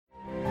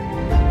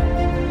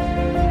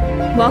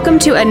Welcome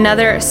to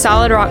another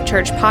Solid Rock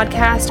Church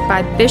podcast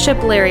by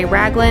Bishop Larry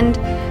Ragland,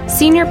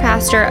 Senior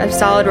Pastor of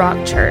Solid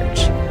Rock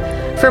Church.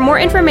 For more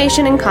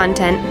information and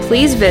content,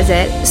 please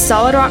visit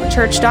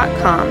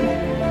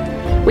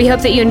solidrockchurch.com. We hope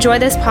that you enjoy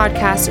this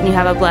podcast and you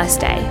have a blessed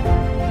day.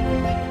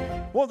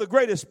 One of the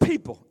greatest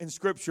people in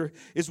Scripture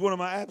is one of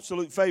my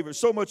absolute favorites.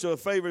 So much of a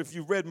favorite if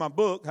you've read my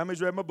book. How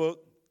many's read my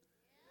book?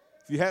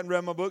 If you hadn't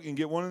read my book, you can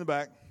get one in the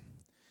back.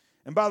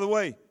 And by the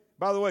way,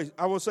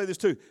 I will say this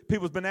too.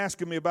 People's been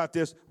asking me about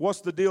this.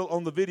 What's the deal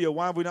on the video?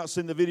 Why have we not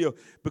seen the video?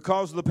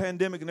 Because of the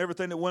pandemic and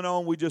everything that went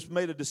on, we just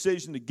made a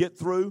decision to get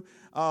through.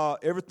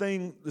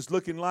 Everything is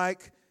looking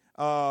like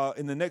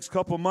in the next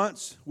couple of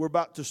months, we're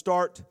about to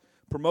start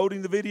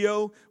promoting the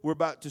video. We're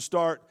about to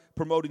start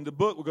promoting the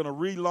book. We're going to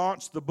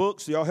relaunch the book,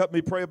 so y'all help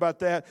me pray about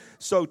that.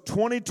 So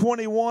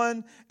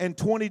 2021 and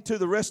 22,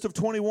 the rest of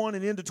 21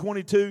 and into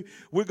 22,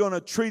 we're going to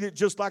treat it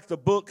just like the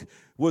book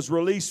was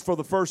released for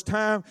the first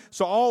time.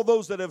 So all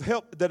those that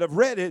have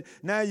read it,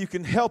 now you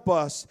can help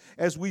us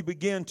as we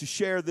begin to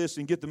share this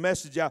and get the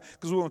message out,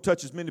 because we want to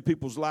touch as many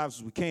people's lives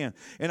as we can.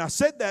 And I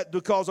said that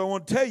because I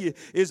want to tell you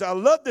is I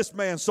love this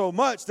man so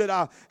much that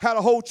I had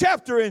a whole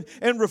chapter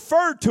and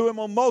referred to him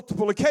on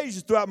multiple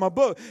occasions throughout my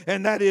book,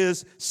 and that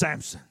is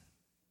Samson.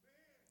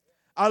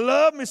 I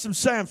love me some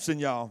Samson,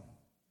 y'all.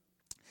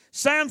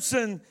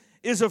 Samson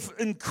is an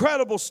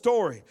incredible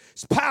story.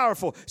 It's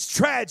powerful. It's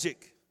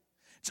tragic.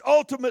 It's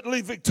ultimately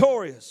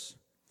victorious.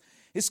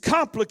 It's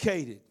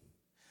complicated.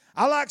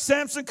 I like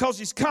Samson because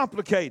he's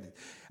complicated.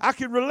 I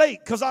can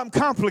relate because I'm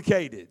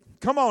complicated.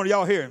 Come on,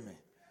 y'all hearing me?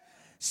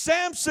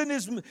 Samson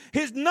is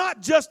not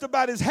just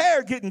about his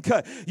hair getting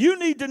cut. You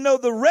need to know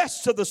the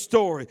rest of the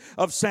story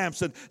of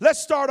Samson.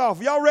 Let's start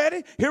off. Y'all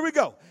ready? Here we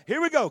go.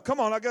 Come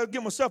on, I got to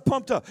get myself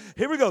pumped up.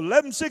 Here we go.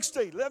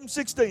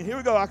 11:16. Here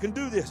we go. I can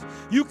do this.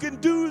 You can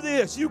do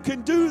this. You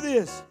can do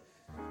this.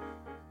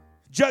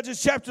 Judges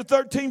chapter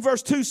 13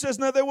 verse 2 says,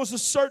 now there was a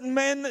certain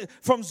man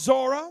from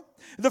Zorah,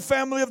 the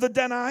family of the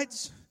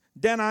Danites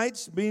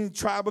being the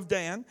tribe of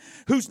Dan,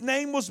 whose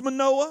name was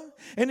Manoah,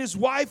 and his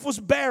wife was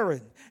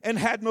barren and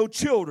had no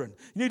children.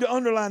 You need to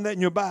underline that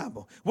in your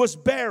Bible. Was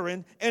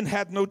barren and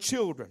had no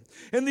children.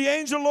 And the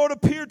angel of the Lord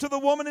appeared to the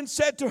woman and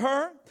said to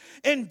her,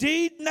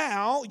 indeed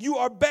now you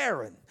are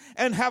barren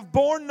and have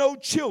borne no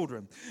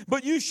children,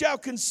 but you shall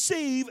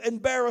conceive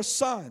and bear a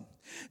son.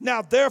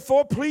 Now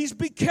therefore please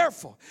be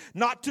careful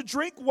not to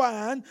drink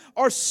wine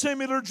or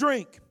similar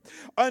drink,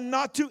 and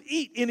not to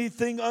eat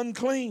anything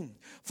unclean.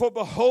 For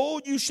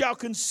behold, you shall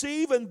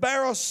conceive and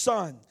bear a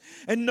son,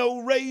 and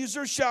no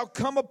razor shall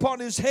come upon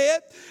his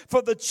head,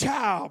 for the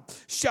child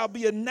shall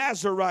be a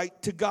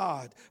Nazarite to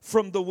God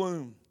from the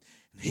womb.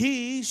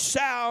 He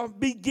shall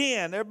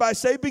begin, everybody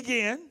say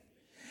begin.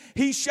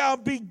 He shall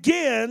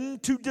begin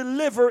to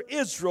deliver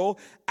Israel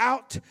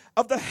out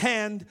of the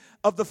hand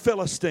of the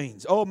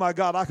Philistines. Oh my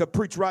God, I could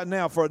preach right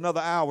now for another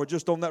hour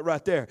just on that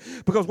right there.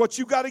 Because what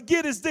you got to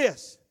get is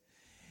this.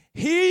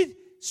 He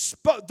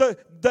spoke,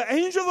 the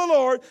angel of the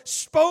Lord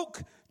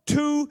spoke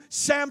to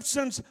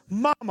Samson's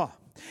mama.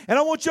 And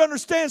I want you to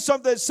understand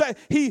something.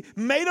 He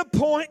made a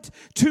point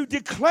to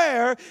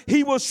declare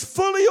he was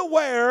fully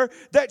aware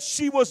that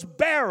she was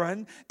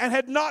barren and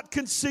had not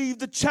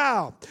conceived a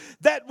child.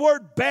 That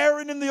word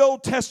barren in the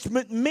Old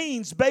Testament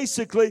means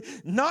basically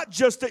not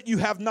just that you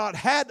have not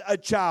had a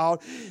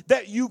child,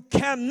 that you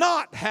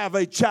cannot have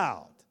a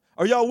child.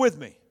 Are y'all with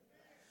me?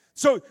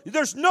 So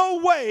there's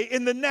no way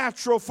in the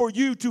natural for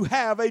you to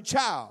have a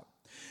child.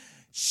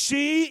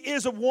 She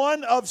is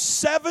one of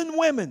 7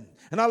 women.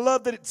 And I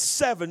love that it's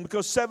 7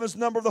 because 7 is the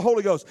number of the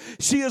Holy Ghost.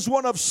 She is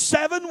one of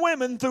 7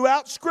 women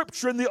throughout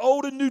Scripture in the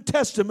Old and New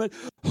Testament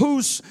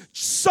whose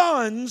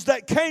sons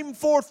that came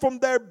forth from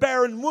their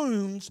barren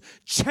wombs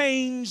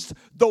changed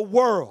the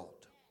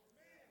world.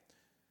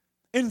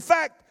 In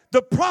fact,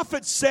 the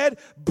prophet said,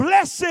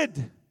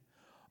 blessed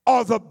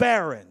are the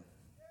barren.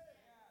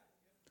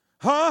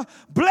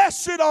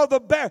 Blessed are the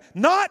barren.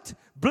 Not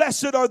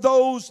blessed are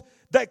those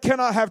that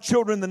cannot have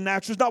children in the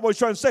natural. It's not what he's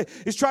trying to say.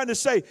 He's trying to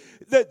say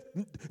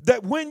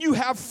that when you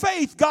have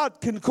faith,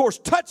 God can, of course,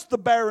 touch the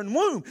barren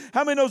womb.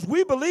 How many knows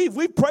we believe?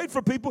 We've prayed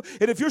for people,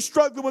 and if you're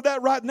struggling with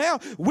that right now,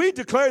 we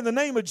declare in the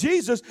name of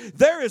Jesus,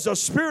 there is a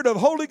spirit of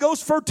Holy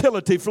Ghost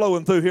fertility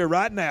flowing through here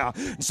right now.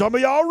 Some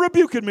of y'all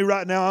rebuking me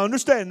right now. I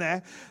understand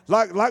that.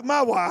 Like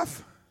my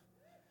wife.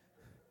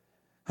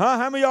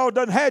 How many of y'all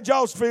done had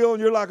y'all's fill,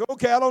 and you're like,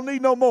 okay, I don't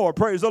need no more.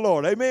 Praise the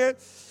Lord. Amen.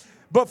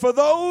 But for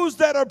those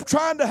that are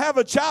trying to have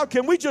a child,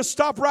 can we just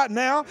stop right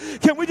now?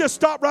 Can we just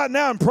stop right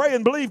now and pray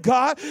and believe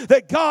God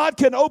that God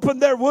can open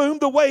their womb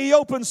the way He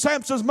opened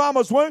Samson's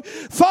mama's womb?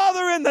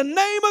 Father, in the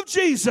name of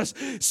Jesus,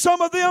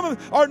 some of them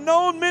are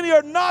known, many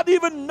are not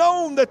even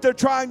known that they're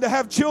trying to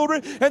have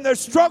children and they're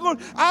struggling.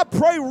 I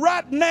pray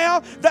right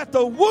now that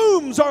the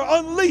wombs are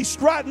unleashed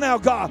right now,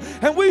 God.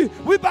 And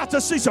we're about to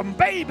see some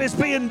babies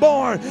being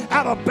born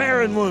out of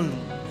barren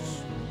wombs.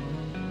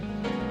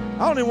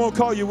 I don't even want to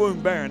call you womb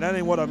barren. That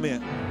ain't what I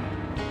meant.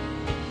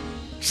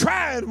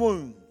 Tried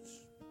wounds.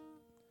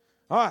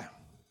 All right.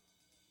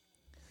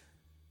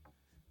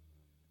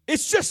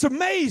 It's just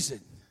amazing.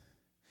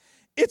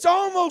 It's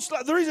almost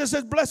like, the reason it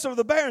says blessed are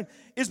the barren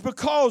is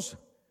because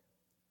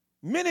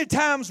many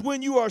times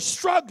when you are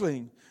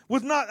struggling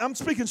with I'm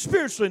speaking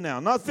spiritually now,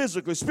 not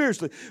physically,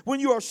 spiritually.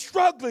 When you are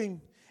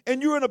struggling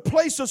and you're in a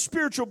place of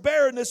spiritual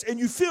barrenness and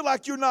you feel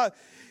like you're not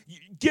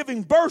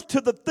giving birth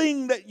to the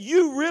thing that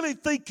you really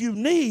think you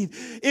need,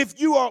 if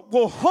you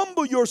will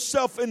humble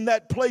yourself in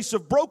that place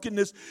of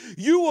brokenness,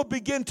 you will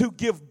begin to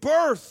give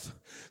birth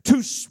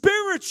to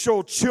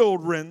spiritual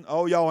children.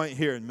 Oh, y'all ain't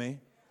hearing me.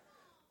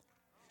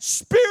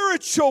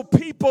 Spiritual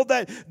people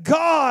that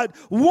God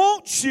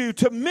wants you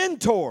to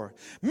mentor.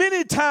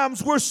 Many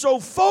times we're so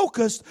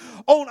focused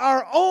on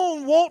our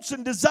own wants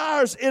and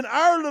desires in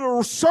our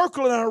little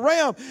circle and our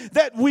realm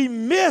that we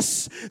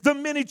miss the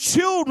many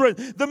children,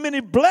 the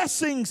many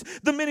blessings,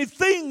 the many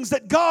things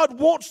that God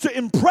wants to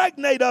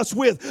impregnate us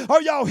with.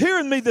 Are y'all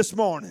hearing me this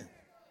morning?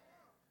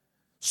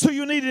 So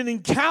you need an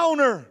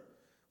encounter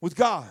with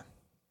God.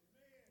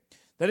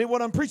 That ain't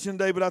what I'm preaching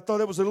today, but I thought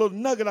that was a little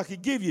nugget I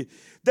could give you.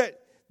 That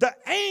the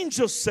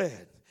angel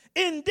said,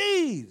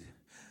 indeed,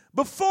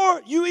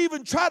 before you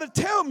even try to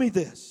tell me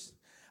this,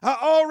 I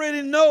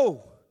already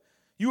know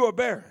you are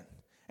barren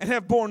and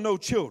have borne no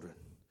children.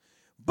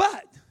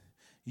 But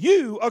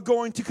you are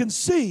going to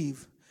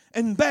conceive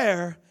and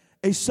bear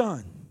a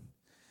son.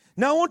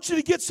 Now I want you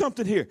to get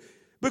something here.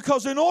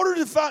 Because in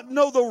order to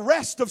know the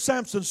rest of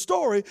Samson's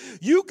story,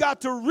 you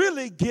got to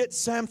really get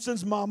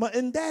Samson's mama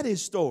and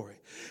daddy's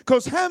story.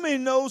 Because how many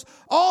knows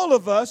all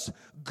of us,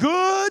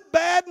 good,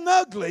 bad, and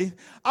ugly,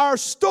 our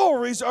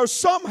stories are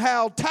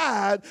somehow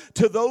tied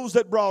to those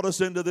that brought us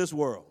into this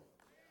world.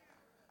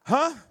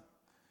 Huh?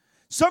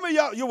 Some of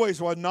y'all, your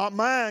ways were not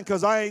mine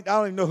because I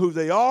don't even know who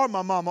they are,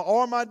 my mama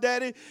or my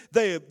daddy.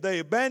 They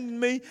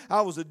abandoned me.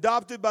 I was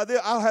adopted by them.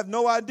 I have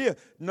no idea.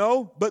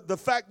 No, but the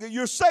fact that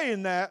you're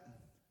saying that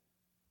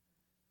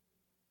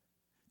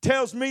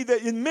tells me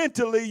that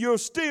mentally you're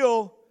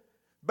still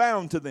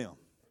bound to them.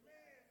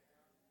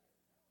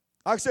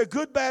 Like I said,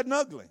 good, bad, and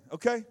ugly,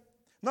 okay? I'm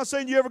not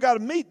saying you ever got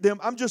to meet them.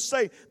 I'm just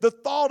saying the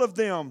thought of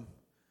them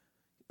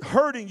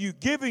hurting you,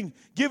 giving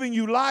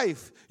you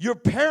life. Your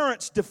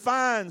parents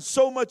define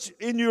so much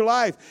in your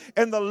life,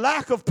 and the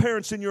lack of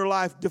parents in your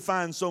life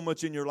defines so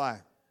much in your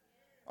life.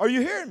 Are you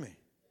hearing me?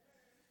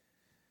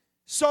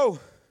 So,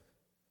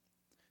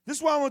 this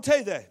is why I want to tell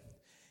you that.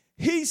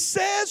 He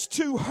says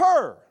to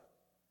her,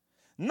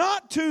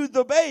 not to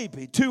the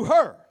baby, to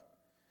her.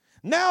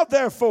 Now,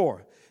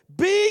 therefore,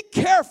 be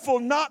careful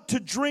not to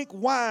drink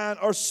wine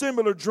or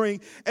similar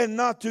drink and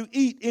not to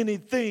eat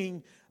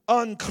anything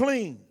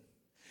unclean.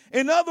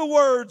 In other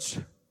words,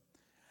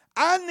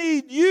 I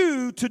need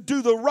you to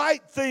do the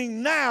right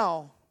thing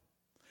now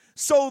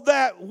so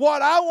that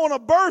what I want to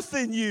birth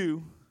in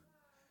you,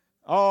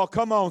 oh,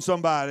 come on,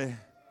 somebody.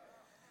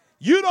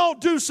 You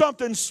don't do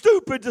something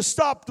stupid to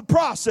stop the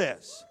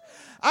process.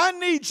 I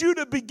need you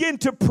to begin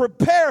to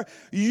prepare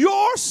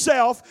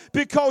yourself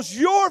because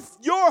your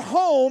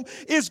home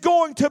is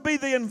going to be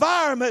the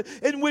environment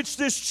in which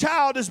this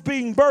child is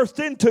being birthed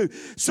into.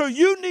 So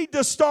you need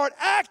to start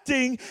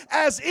acting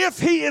as if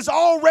he is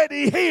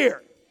already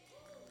here.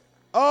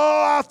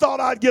 Oh, I thought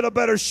I'd get a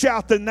better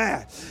shout than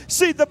that.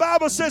 See, the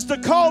Bible says to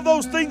call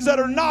those things that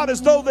are not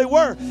as though they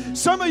were.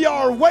 Some of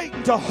y'all are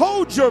waiting to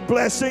hold your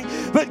blessing,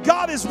 but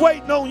God is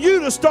waiting on you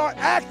to start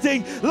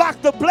acting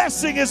like the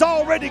blessing is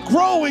already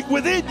growing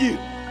within you.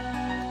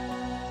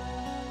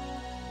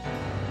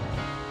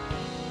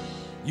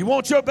 You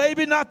want your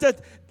baby not to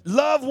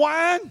love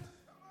wine?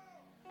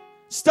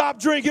 Stop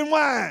drinking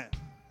wine.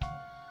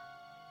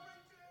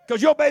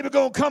 Because your baby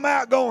going to come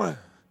out going,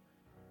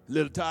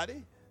 little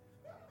toddy.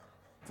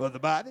 For the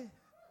body.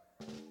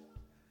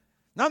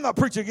 Now, I'm not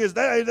preaching against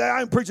that.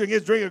 I ain't preaching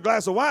against drinking a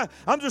glass of wine.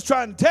 I'm just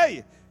trying to tell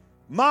you,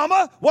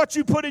 mama, what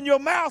you put in your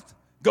mouth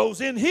goes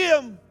in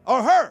him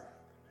or her.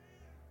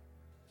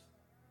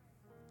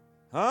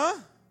 Huh?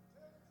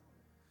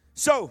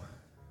 So,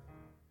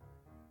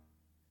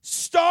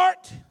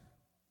 start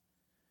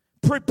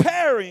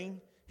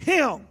preparing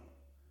him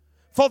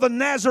for the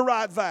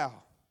Nazirite vow.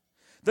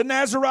 The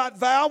Nazirite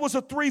vow was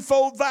a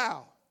threefold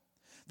vow.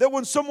 That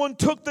when someone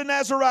took the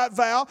Nazirite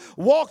vow,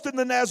 walked in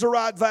the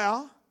Nazirite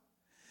vow,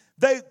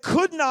 they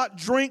could not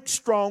drink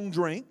strong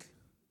drink.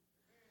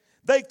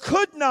 They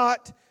could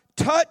not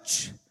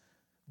touch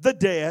the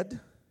dead.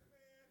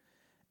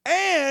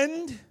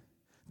 And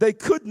they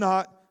could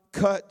not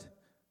cut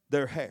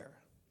their hair.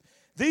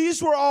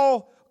 These were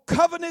all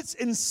covenants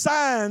and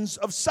signs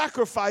of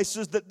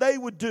sacrifices that they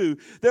would do,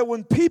 that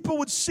when people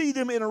would see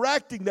them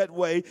interacting that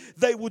way,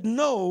 they would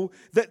know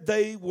that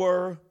they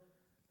were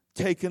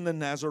taking the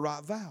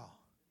Nazirite vow.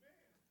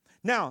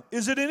 Now,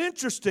 isn't it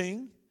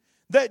interesting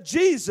that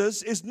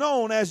Jesus is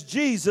known as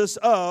Jesus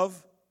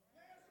of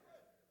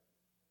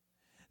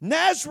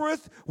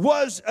Nazareth?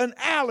 Was an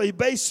alley,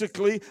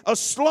 basically a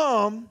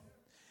slum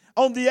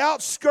on the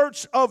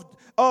outskirts of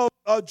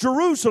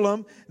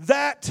Jerusalem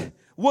that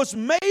was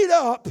made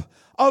up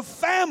of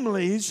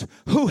families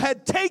who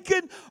had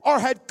taken or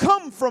had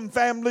come from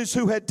families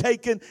who had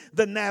taken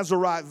the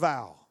Nazirite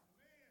vow.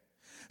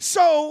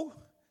 So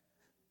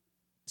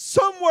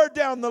somewhere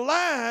down the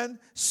line,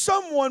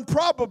 someone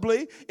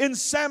probably in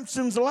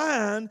Samson's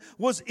line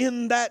was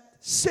in that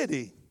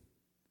city.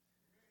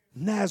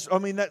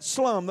 That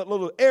slum, that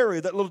little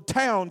area, that little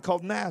town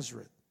called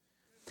Nazareth.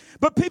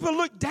 But people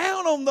look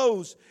down on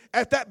those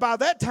by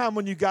that time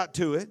when you got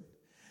to it,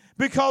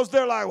 because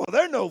they're like, well,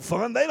 they're no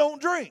fun. They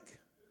don't drink.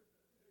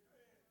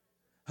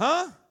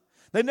 Huh?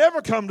 They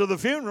never come to the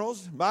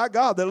funerals. My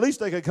God, at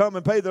least they could come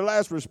and pay their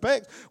last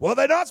respects. Well,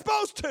 they're not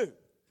supposed to.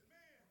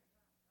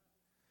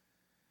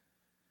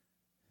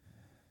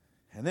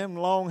 And them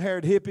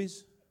long-haired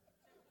hippies.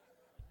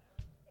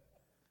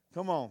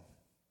 Come on.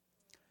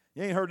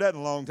 You ain't heard that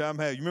in a long time,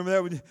 have you?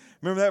 Remember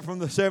that from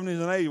the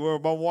 70s and 80s? We're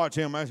about to watch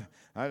him.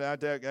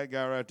 That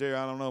guy right there,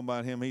 I don't know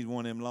about him. He's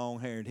one of them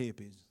long-haired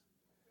hippies.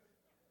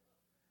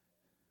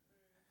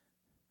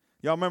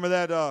 Y'all remember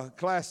that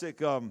classic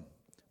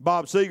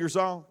Bob Seger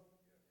song?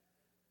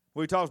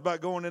 Where he talks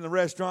about going in the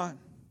restaurant?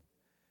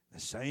 The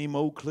same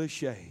old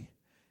cliche.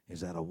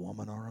 Is that a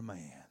woman or a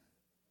man?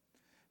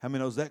 How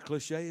many knows that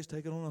cliche is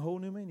taking on a whole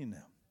new meaning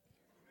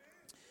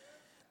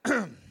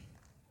now?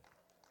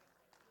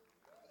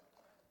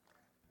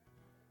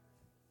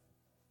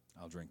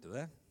 I'll drink to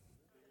that.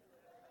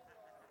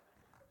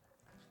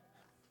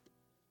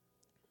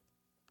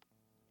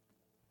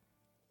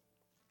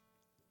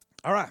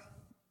 All right.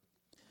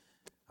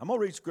 I'm going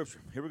to read scripture.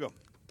 Here we go.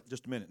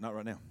 Just a minute, not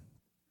right now.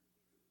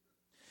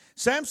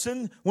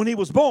 Samson, when he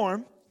was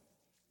born,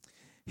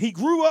 he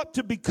grew up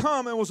to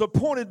become and was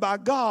appointed by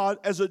God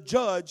as a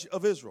judge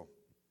of Israel.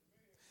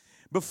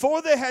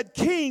 Before they had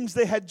kings,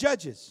 they had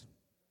judges.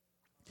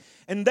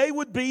 And they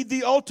would be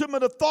the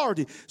ultimate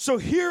authority. So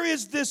here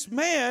is this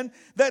man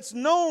that's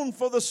known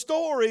for the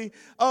story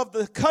of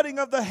the cutting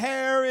of the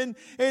hair and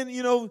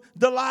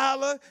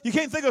Delilah. You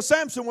can't think of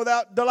Samson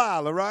without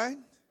Delilah, right?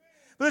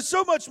 But there's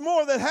so much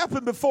more that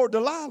happened before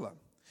Delilah.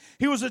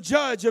 He was a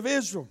judge of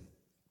Israel.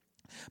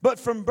 But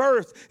from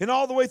birth and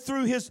all the way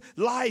through his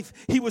life,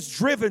 he was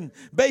driven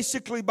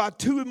basically by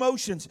two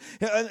emotions.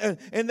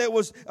 And there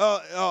was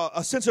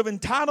a sense of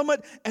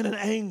entitlement and an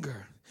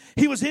anger.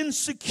 He was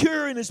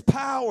insecure in his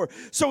power,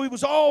 so he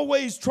was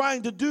always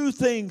trying to do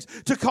things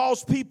to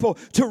cause people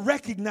to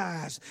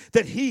recognize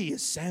that he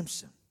is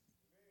Samson.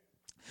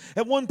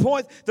 At one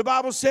point, the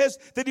Bible says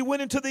that he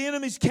went into the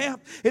enemy's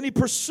camp and he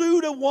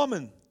pursued a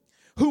woman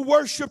who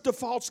worshiped a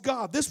false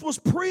god. This was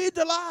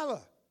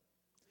pre-Delilah.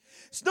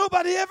 So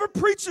nobody ever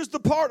preaches the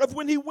part of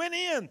when he went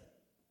in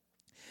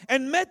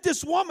and met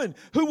this woman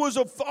who was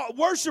a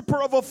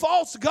worshiper of a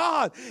false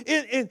god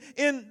in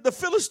the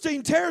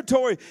Philistine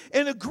territory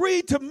and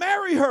agreed to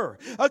marry her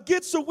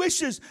against the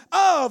wishes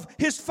of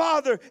his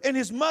father and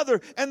his mother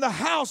and the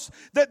house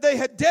that they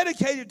had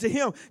dedicated to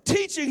him,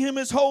 teaching him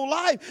his whole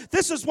life.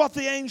 This is what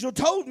the angel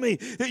told me,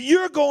 that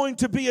you're going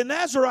to be a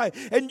Nazarite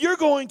and you're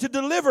going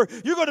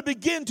to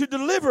begin to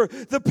deliver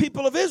the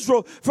people of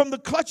Israel from the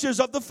clutches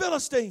of the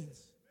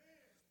Philistines.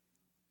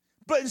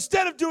 But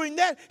instead of doing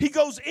that, he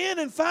goes in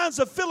and finds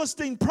a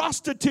Philistine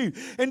prostitute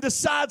and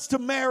decides to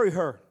marry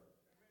her.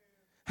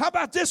 How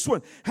about this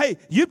one? Hey,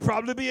 you'd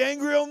probably be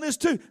angry on this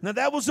too. Now,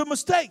 that was a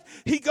mistake.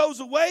 He goes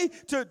away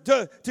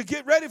to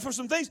get ready for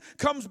some things,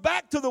 comes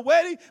back to the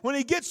wedding. When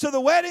he gets to the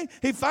wedding,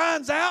 he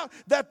finds out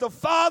that the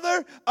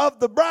father of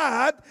the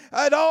bride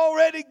had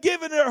already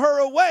given her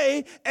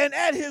away, and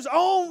at his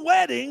own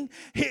wedding,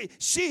 he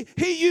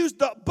used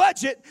the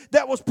budget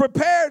that was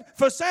prepared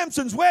for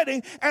Samson's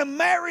wedding and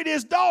married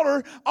his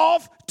daughter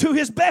off to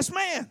his best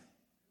man.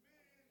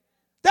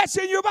 That's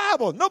in your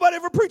Bible. Nobody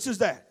ever preaches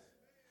that.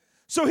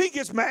 So he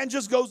gets mad and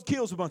just goes and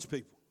kills a bunch of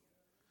people.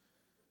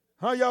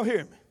 Huh, y'all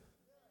hear me?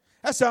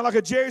 That sounds like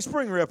a Jerry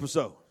Springer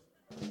episode.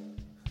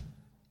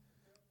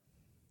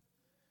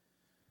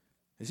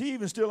 Is he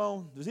even still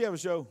on? Does he have a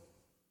show?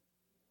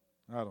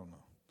 I don't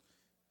know.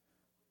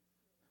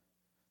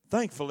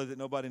 Thankfully that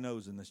nobody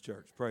knows in this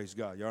church. Praise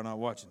God. Y'all not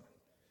watching.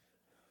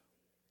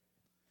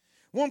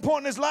 One point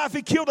in his life,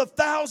 he killed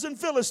 1,000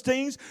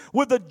 Philistines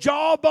with the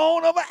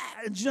jawbone of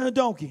a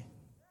donkey.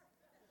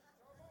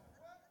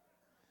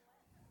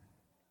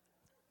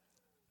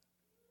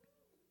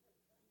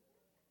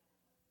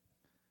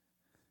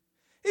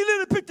 He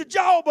literally picked the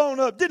jawbone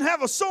up, didn't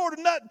have a sword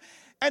or nothing.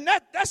 And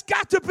that's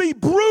got to be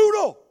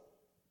brutal.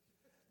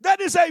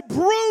 That is a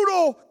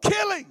brutal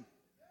killing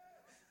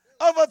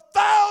of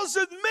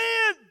 1,000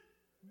 men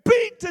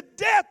beat to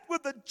death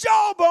with the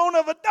jawbone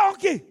of a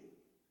donkey.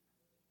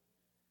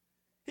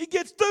 He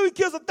gets through, he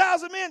kills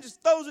 1,000 men,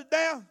 just throws it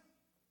down,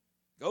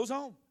 goes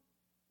home.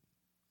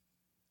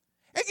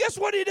 And guess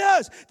what he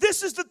does?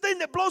 This is the thing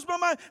that blows my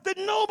mind that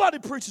nobody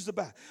preaches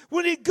about.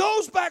 When he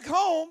goes back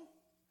home,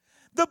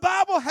 the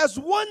Bible has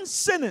one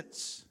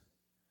sentence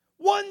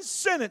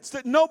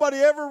that nobody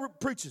ever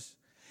preaches.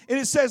 And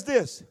it says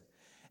this,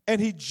 and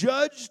he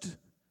judged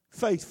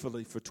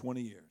faithfully for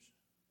 20 years.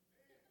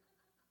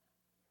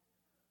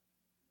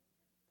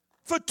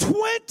 For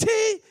 20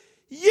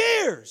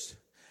 years,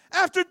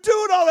 after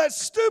doing all that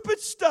stupid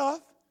stuff,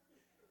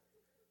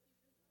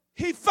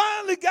 he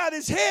finally got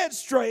his head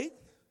straight.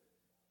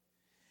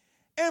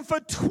 And for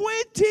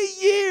 20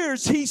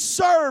 years, he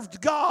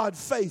served God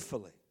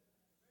faithfully.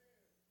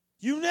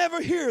 You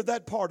never hear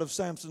that part of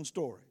Samson's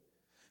story.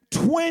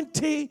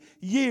 20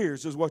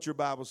 years is what your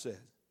Bible says.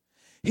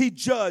 He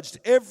judged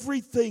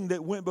everything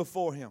that went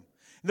before him.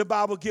 The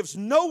Bible gives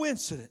no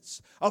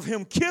incidents of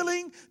him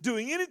killing,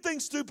 doing anything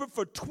stupid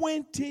for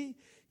 20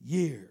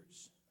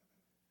 years.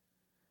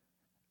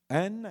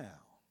 And now,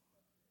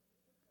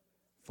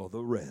 for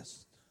the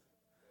rest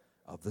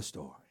of the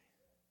story.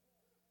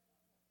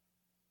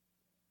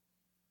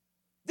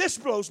 This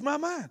blows my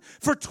mind.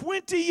 For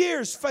 20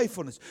 years,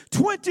 faithfulness.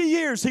 20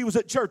 years he was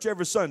at church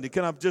every Sunday.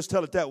 Can I just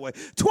tell it that way?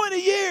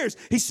 20 years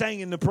he sang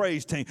in the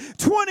praise team.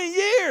 20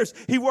 years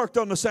he worked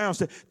on the sound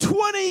stage.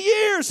 20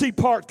 years he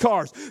parked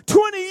cars.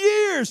 20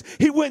 years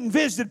he went and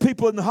visited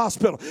people in the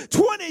hospital.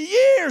 20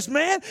 years,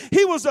 man.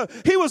 He was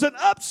an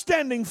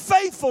upstanding,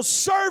 faithful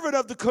servant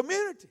of the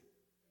community.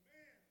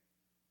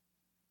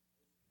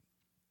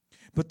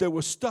 But there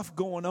was stuff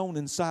going on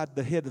inside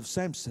the head of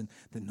Samson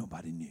that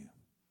nobody knew.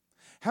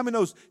 How many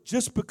knows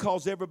just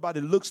because everybody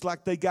looks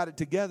like they got it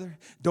together,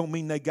 don't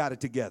mean they got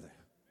it together?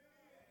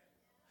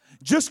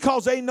 Just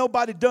because ain't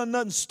nobody done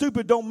nothing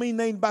stupid don't mean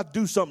they ain't about to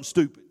do something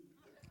stupid.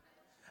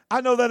 I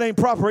know that ain't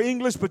proper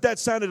English, but that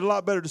sounded a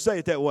lot better to say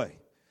it that way.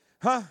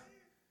 Huh?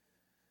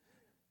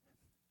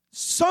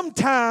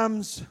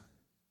 Sometimes,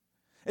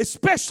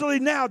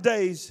 especially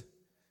nowadays,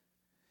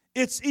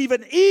 it's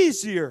even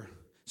easier,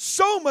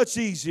 so much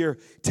easier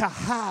to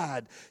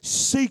hide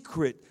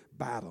secret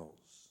battles.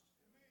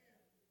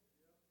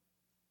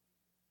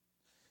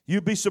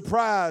 You'd be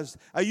surprised.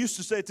 I used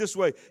to say it this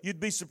way. You'd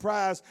be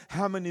surprised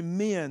how many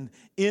men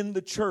in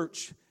the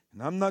church,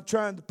 and I'm not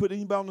trying to put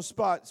anybody on the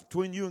spot. It's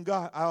between you and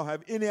God. I don't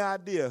have any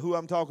idea who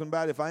I'm talking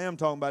about, if I am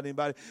talking about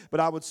anybody. But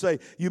I would say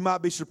you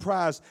might be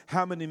surprised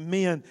how many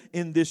men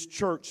in this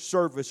church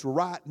service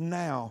right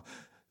now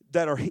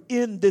that are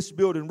in this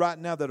building right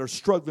now that are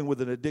struggling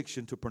with an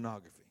addiction to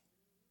pornography.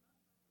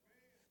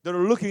 That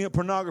are looking at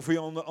pornography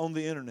on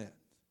the internet.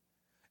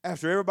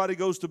 After everybody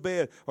goes to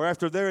bed or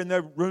after they're in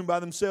their room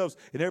by themselves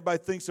and everybody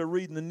thinks they're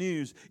reading the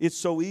news, it's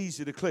so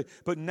easy to click.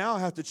 But now I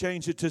have to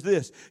change it to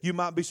this. You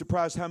might be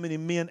surprised how many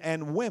men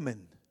and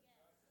women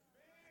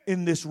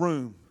in this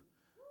room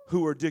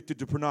who are addicted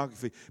to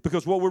pornography.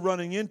 Because what we're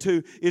running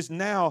into is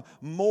now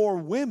more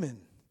women.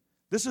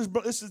 This is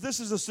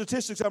the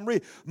statistics I'm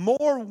reading.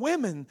 More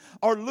women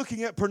are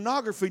looking at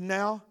pornography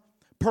now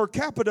per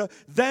capita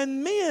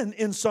than men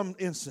in some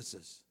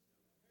instances.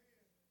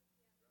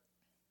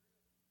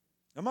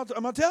 Am I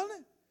telling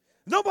you?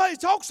 Nobody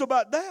talks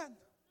about that.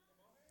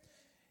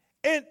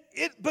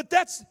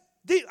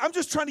 I'm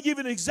just trying to give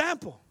you an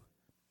example.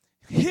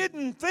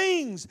 Hidden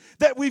things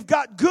that we've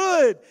got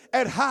good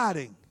at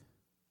hiding.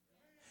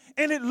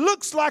 And it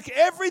looks like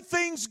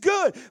everything's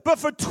good. But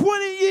for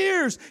 20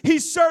 years, he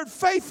served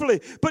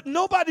faithfully. But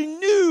nobody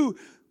knew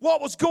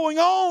what was going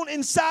on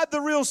inside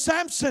the real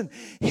Samson.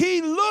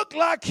 He looked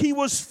like he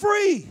was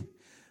free.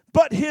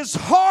 But his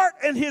heart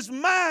and his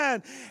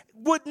mind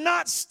would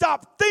not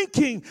stop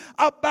thinking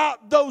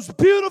about those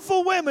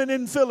beautiful women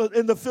in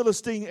the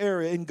Philistine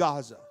area in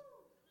Gaza.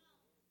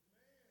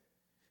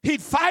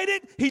 He'd fight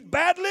it. He'd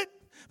battle it.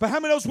 But how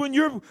many knows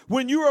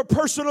when you're a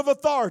person of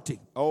authority?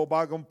 Oh,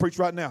 I'm going to preach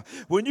right now.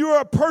 When you're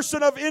a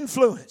person of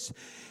influence,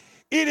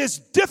 it is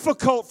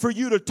difficult for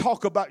you to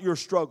talk about your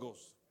struggles.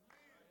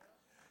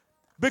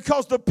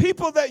 Because the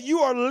people that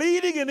you are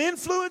leading and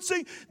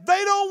influencing,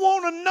 they don't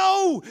want to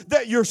know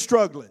that you're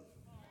struggling.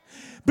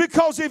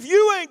 Because if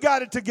you ain't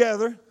got it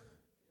together,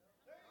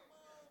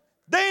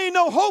 there ain't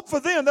no hope for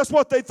them. That's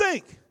what they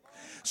think.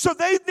 So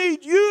they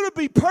need you to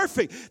be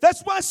perfect.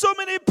 That's why so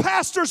many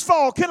pastors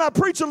fall. Can I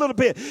preach a little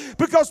bit?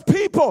 Because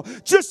people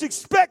just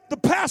expect the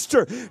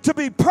pastor to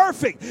be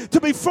perfect, to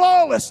be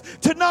flawless,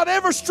 to not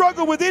ever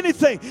struggle with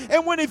anything.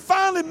 And when he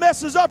finally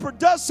messes up or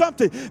does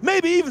something,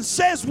 maybe even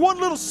says one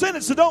little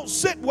sentence that don't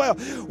sit well,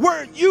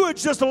 where you would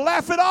just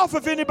laugh it off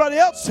if anybody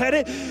else said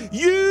it,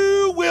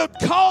 you will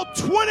call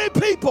 20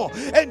 people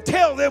and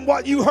tell them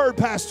what you heard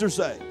pastor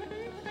say.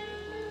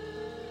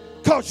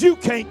 Because you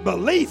can't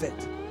believe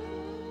it.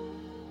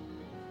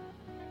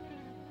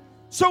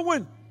 So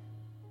when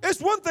it's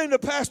one thing to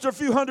pastor a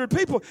few hundred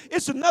people,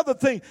 it's another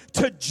thing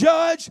to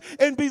judge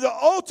and be the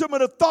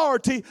ultimate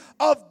authority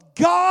of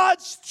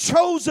God's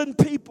chosen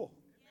people.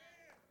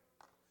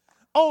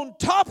 On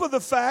top of the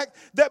fact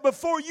that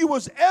before you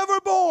was ever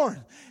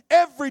born,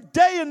 every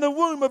day in the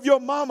womb of your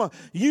mama,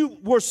 you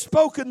were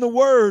spoken the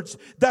words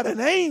that an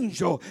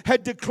angel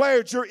had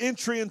declared your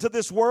entry into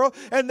this world,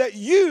 and that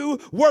you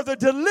were the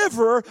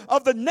deliverer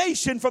of the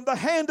nation from the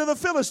hand of the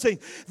Philistine.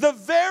 The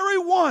very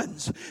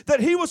ones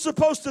that he was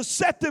supposed to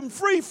set them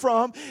free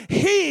from,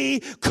 he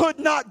could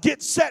not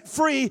get set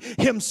free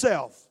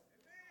himself.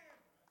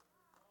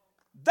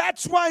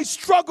 That's why he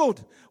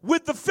struggled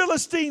with the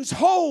Philistines'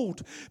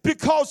 hold,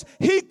 because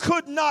he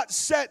could not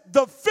set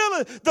the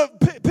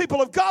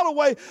people of God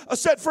away,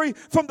 set free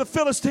from the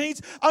Philistines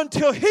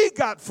until he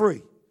got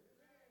free.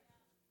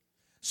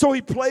 So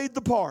he played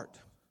the part.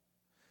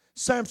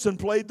 Samson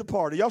played the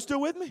part. Are y'all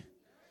still with me?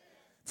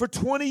 For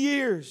 20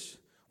 years,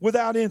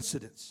 without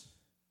incidents.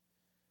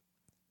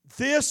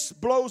 This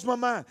blows my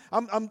mind.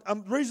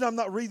 The reason I'm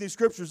not reading these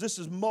scriptures, this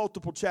is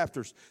multiple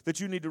chapters that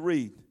you need to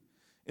read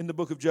in the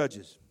book of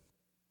Judges.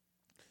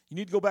 You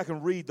need to go back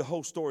and read the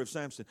whole story of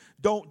Samson.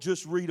 Don't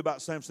just read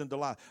about Samson and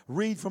Delilah.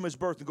 Read from his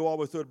birth and go all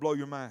the way through it, blow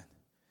your mind.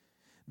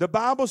 The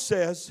Bible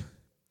says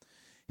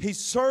he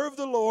served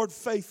the Lord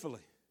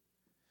faithfully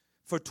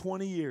for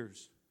 20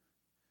 years.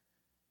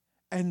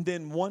 And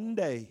then one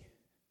day,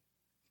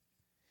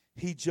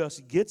 he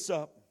just gets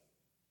up,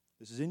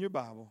 this is in your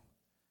Bible,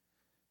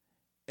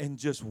 and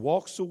just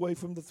walks away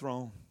from the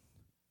throne,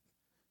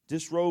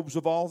 disrobes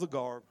of all the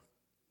garb,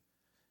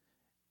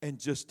 and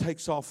just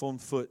takes off on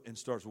foot and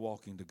starts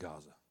walking to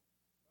Gaza.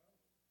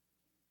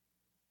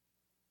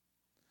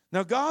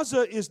 Now,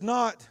 Gaza is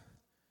not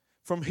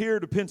from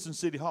here to Pinson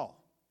City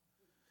Hall.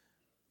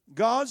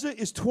 Gaza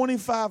is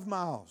 25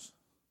 miles.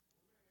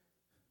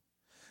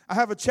 I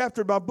have a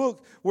chapter in my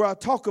book where I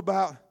talk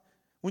about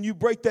when you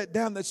break that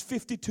down, that's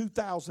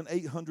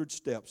 52,800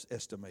 steps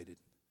estimated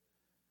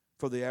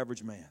for the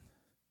average man.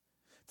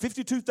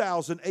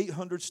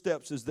 52,800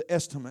 steps is the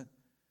estimate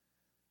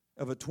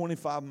of a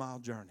 25-mile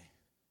journey.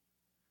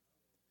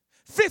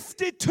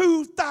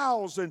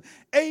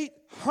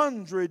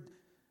 52,800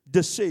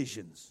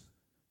 decisions.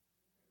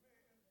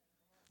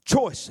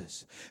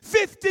 Choices.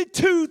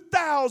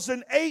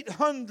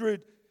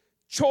 52,800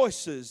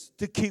 choices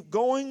to keep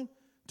going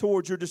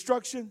towards your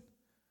destruction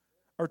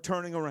or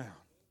turning around.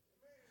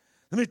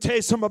 Let me tell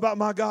you something about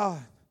my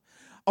God.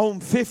 On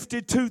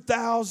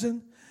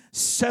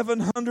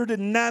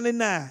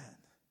 52,799,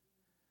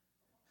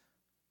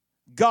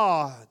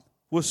 God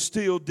was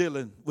still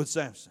dealing with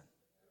Samson.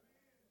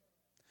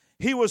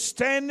 He was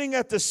standing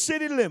at the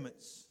city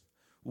limits.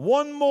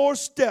 One more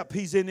step,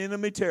 he's in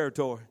enemy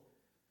territory.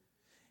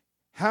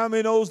 How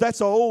many knows that's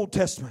the Old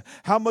Testament?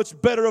 How much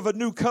better of a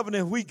new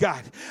covenant we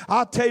got.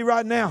 I'll tell you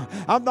right now,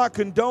 I'm not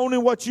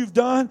condoning what you've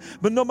done,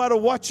 but no matter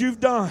what you've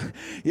done,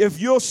 if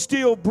you're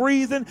still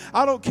breathing,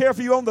 I don't care if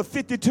you're on the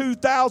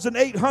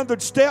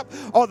 52,800 step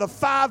or the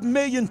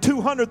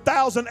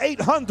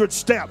 5,200,800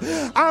 step.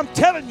 I'm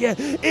telling you,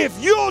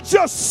 if you'll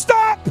just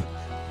stop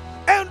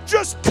and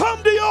just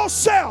come to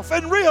yourself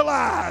and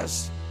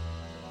realize,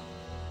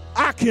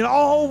 I can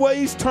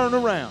always turn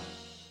around.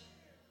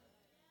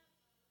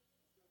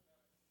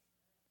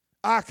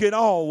 I can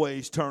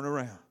always turn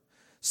around.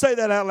 Say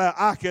that out loud.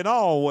 I can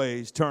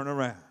always turn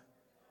around.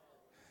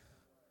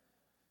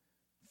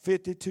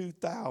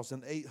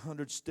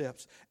 52,800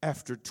 steps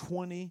after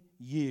 20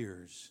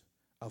 years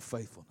of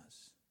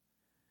faithfulness.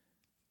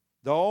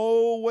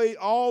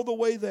 All the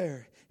way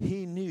there,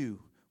 he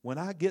knew when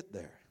I get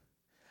there,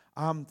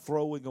 I'm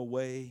throwing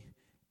away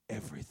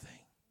everything.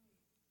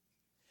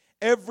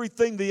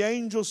 Everything the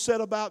angels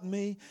said about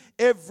me,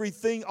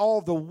 everything,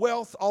 all the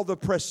wealth, all the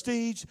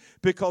prestige,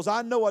 because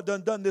I know I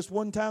done this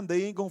one time,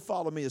 they ain't going to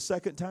follow me a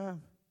second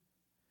time.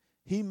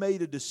 He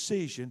made a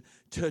decision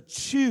to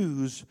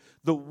choose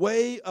the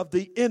way of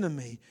the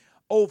enemy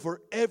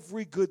over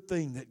every good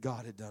thing that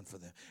God had done for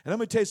them. And let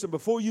me tell you something,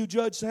 before you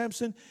judge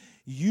Samson,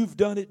 you've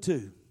done it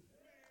too.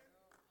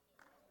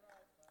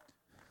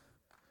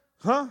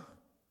 Huh?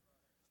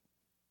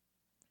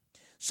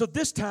 So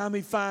this time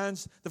he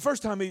finds, the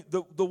first time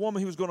the woman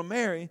he was going to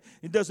marry,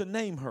 he doesn't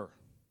name her.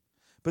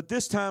 But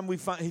this time he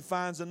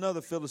finds another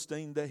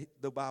Philistine that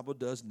the Bible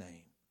does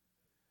name.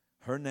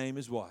 Her name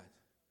is what?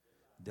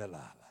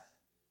 Delilah.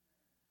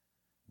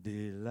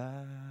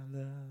 Delilah.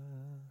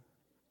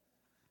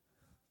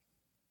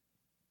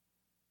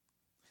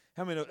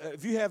 How many,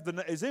 if you have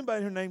is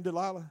anybody here named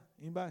Delilah?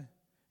 Anybody?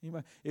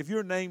 If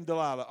you're named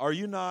Delilah, are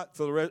you not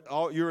for the rest,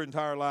 your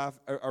entire life,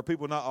 are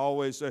people not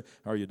always say,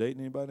 are you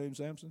dating anybody named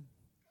Samson?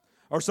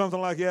 Or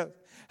something like that.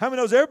 How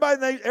many knows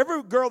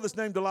every girl that's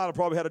named Delilah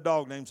probably had a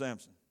dog named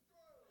Samson?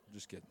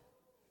 Just kidding.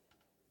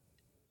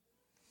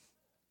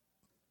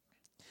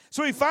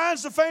 So he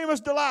finds the famous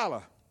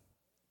Delilah.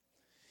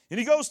 And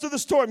he goes to the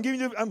story. I'm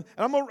giving you, I'm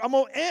going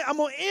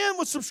to end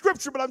with some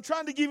scripture, but I'm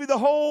trying to give you the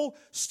whole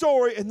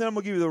story, and then I'm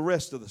going to give you the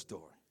rest of the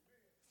story.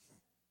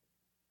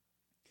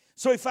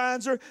 So he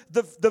finds her,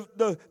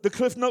 the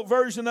Cliff Note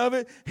version of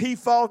it, he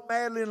falls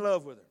madly in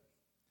love with her.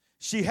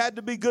 She had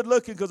to be good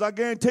looking, because I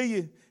guarantee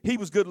you, he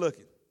was good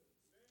looking.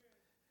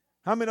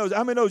 How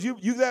many knows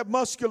you that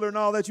muscular and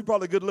all that, you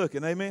probably good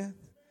looking, amen?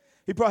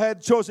 He probably had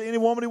the choice of any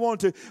woman he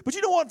wanted to. But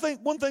you know one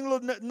thing,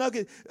 little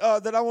nugget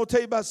that I want to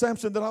tell you about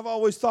Samson that I've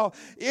always thought.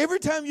 Every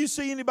time you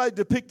see anybody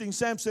depicting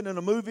Samson in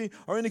a movie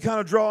or any kind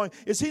of drawing,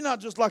 is he not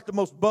just like the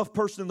most buff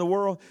person in the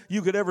world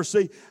you could ever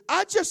see?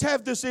 I just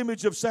have this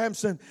image of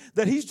Samson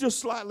that he's just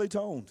slightly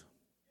toned.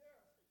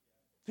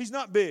 He's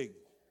not big.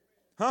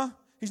 Huh?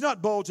 He's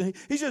not bulging.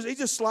 He's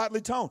just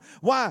slightly toned.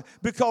 Why?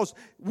 Because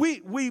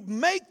we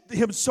make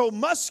him so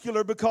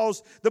muscular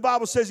because the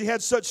Bible says he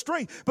had such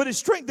strength. But his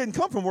strength didn't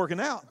come from working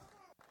out.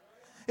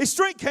 His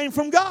strength came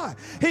from God.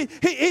 He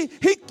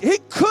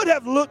could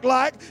have looked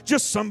like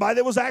just somebody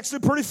that was actually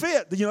pretty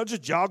fit. You know,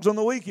 just jogs on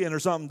the weekend or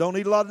something. Don't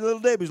eat a lot of Little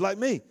Debbie's like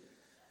me.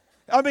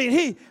 I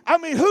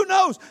mean, who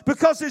knows?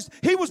 Because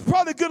he was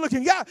probably a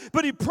good-looking guy,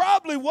 but he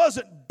probably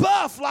wasn't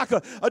buff like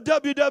a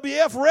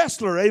WWF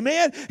wrestler,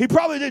 amen? He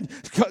probably didn't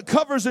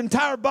cover his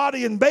entire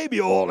body in baby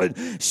oil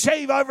and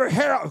shave every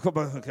hair out.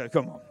 Okay,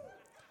 come on.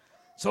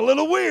 It's a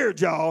little weird,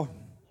 y'all.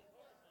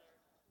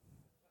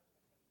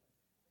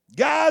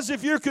 Guys,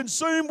 if you're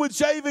consumed with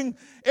shaving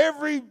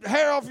every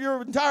hair off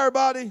your entire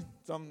body,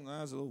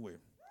 that's a little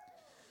weird.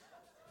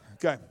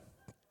 Okay.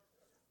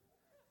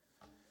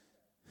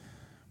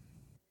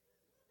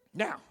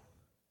 Now,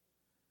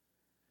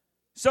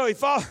 so I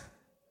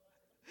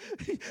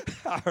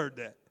heard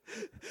that.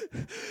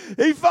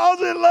 He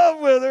falls in love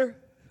with her.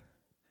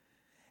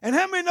 And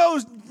how many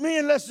knows,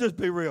 men, let's just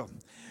be real.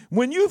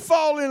 When you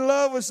fall in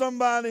love with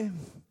somebody,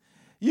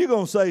 you're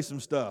going to say some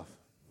stuff.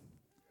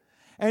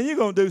 And you're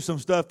going to do some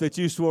stuff that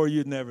you swore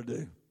you'd never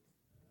do.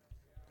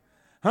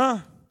 Huh?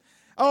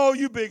 Oh,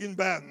 you big and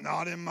bad.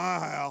 Not in my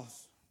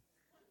house.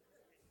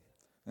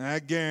 And I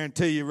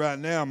guarantee you right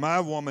now, my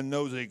woman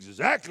knows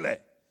exactly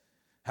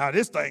how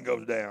this thing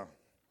goes down.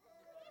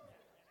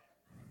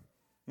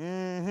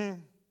 Then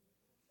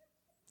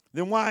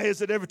why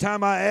is it every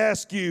time I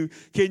ask you,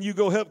 can you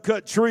go help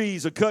cut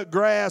trees or cut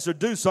grass or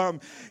do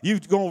something, you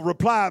going to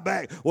reply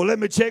back, well, let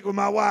me check with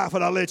my wife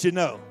and I'll let you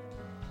know.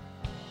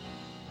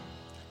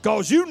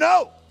 Because you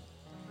know.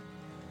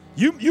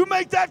 You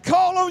make that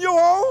call on your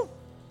own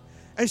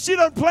and she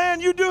doesn't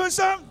plan you doing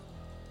something.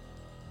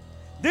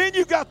 Then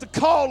you got the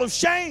call of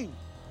shame.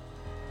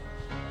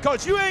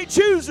 Because you ain't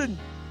choosing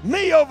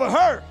me over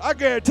her, I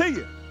guarantee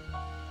you.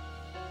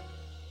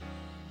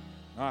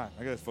 All right,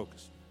 I got to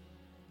focus.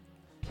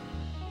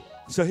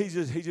 So he's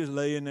just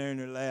laying there in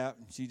her lap,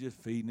 and she's just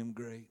feeding him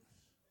grapes.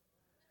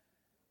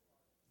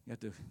 Got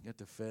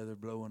the feather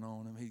blowing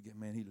on him. He's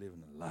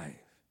living a life.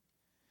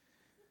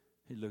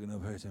 He's looking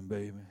up at her saying,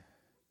 baby,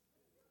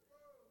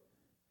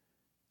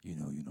 you're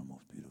the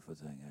most beautiful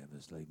thing I ever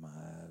laid my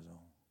eyes on.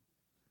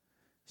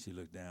 She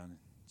looked down and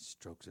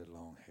strokes that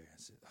long hair and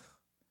said,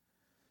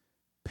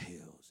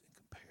 pales in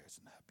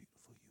comparison to how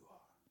beautiful you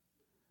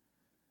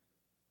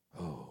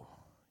are. Oh,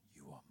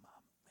 you are my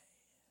man.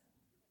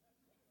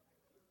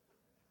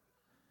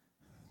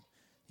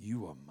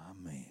 You are my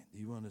man. Do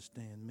you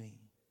understand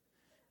me?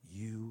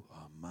 You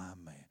are my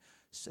man.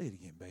 Say it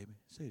again, baby.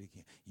 Say it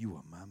again. You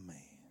are my man.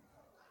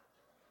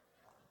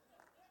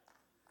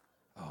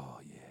 Oh,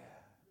 yeah.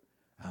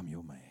 I'm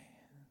your man.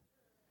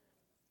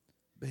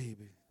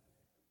 Baby,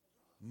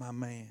 my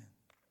man,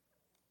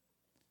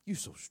 you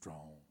so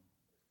strong.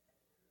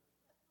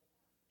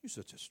 You're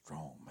such a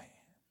strong man.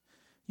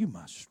 You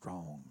my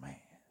strong man.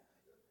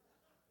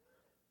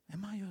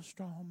 Am I your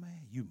strong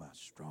man? You my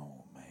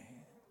strong man.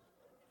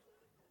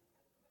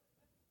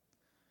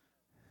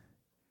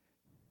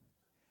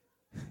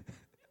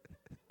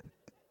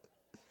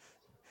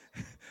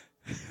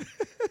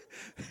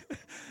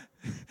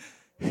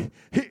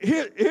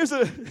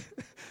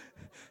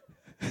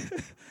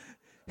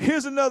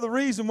 Here's another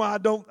reason why I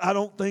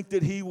don't think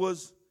that he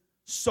was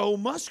so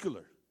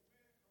muscular.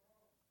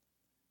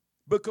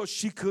 Because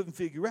she couldn't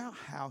figure out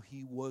how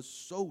he was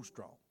so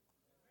strong.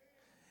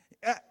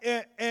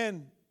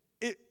 And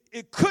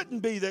it couldn't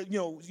be that,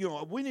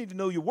 we need to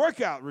know your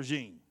workout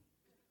regime.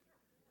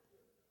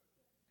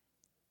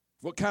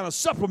 What kind of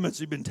supplements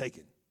you've been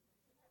taking?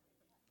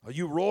 Are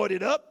you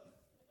roided up?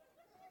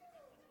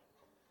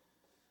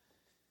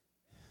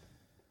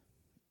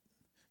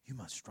 You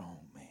my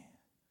strong man.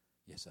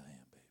 Yes, I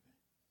am,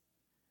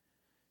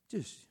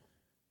 baby.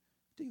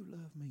 Do you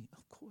love me?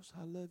 Of course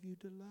I love you,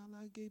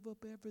 Delilah. I gave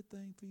up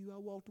everything for you. I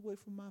walked away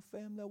from my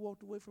family. I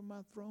walked away from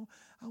my throne.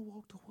 I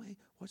walked away.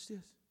 Watch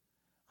this.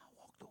 I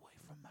walked away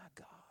from my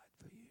God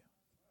for you.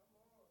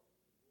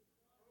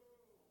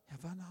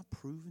 Have I not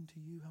proven to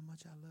you how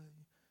much I love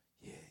you?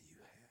 Yeah, you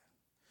have.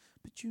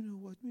 But you know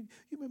what? You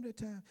remember that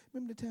time?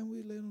 Remember the time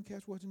we lay on the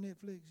couch watching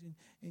Netflix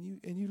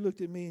and you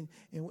looked at me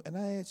and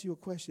I asked you a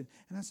question.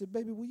 And I said,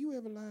 baby, will you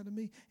ever lie to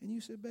me? And you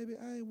said, baby,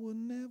 I will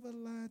never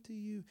lie to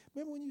you.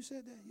 Remember when you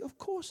said that? Of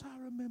course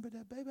I remember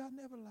that, baby. I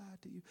never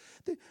lied to you.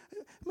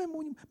 Remember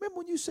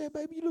when you said,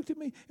 baby, you looked at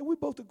me and we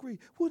both agreed,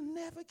 we'll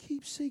never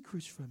keep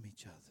secrets from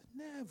each other.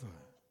 Never.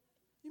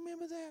 You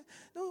remember that?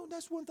 No,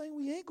 that's one thing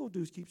we ain't going to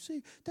do is keep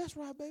secrets. That's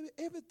right, baby.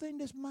 Everything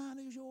that's mine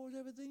is yours.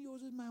 Everything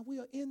yours is mine. We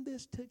are in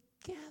this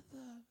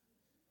together.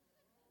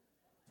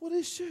 Well,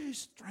 this sure is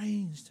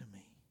strange to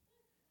me.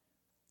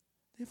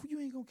 If you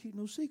ain't going to keep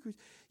no secrets,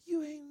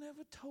 you ain't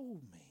never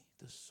told me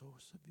the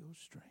source of your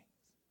strength.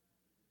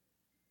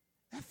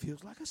 That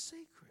feels like a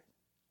secret.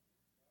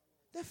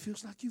 That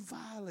feels like you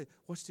violated.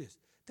 Watch this.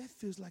 That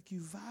feels like you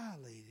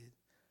violated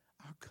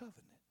our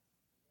covenant.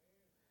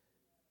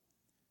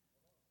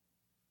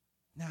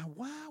 Now,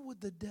 why would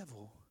the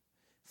devil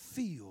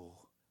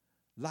feel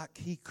like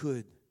he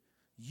could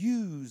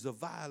use a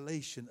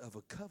violation of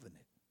a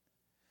covenant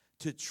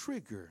to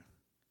trigger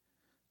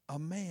a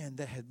man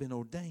that had been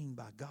ordained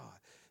by God?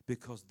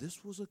 Because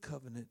this was a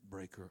covenant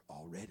breaker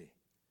already.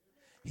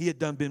 He had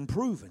been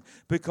proven.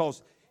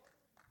 Because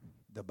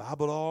the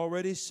Bible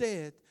already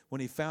said when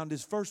he found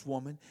his first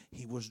woman,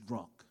 he was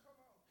drunk.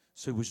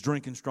 So he was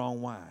drinking strong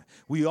wine.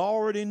 We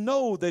already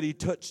know that he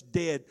touched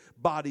dead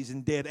bodies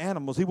and dead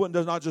animals. He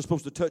wasn't not just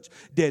supposed to touch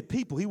dead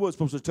people. He wasn't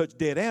supposed to touch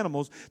dead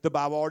animals. The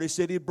Bible already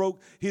said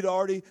he'd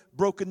already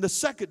broken the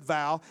second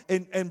vow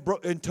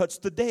and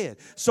touched the dead.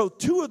 So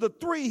 2 of the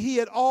 3 he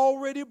had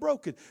already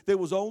broken. There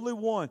was only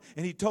one.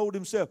 And he told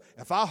himself,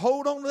 if I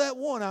hold on to that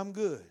one, I'm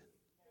good.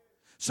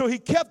 So he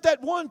kept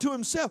that one to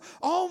himself,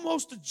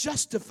 almost to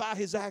justify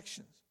his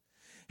actions.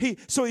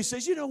 So he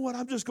says, you know what,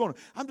 I'm just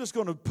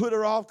gonna put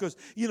her off because,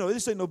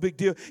 this ain't no big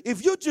deal.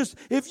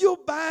 If you'll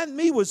bind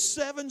me with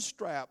 7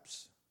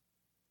 straps,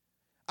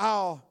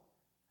 I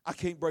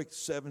can't break the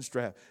 7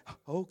 straps.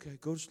 Okay,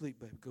 go to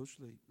sleep, baby. Go to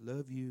sleep.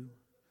 Love you.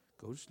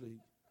 Go to sleep.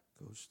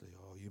 Go to sleep.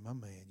 Oh, you're my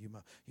man. You're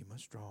my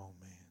strong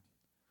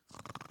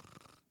man.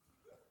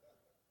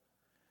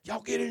 Y'all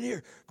get in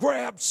here.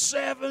 Grab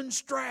 7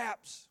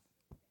 straps.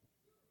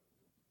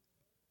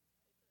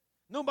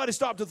 Nobody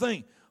stopped to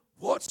think,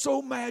 what's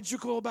so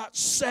magical about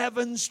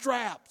 7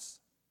 straps?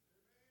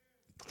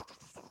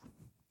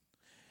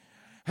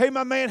 Hey,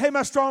 my man. Hey,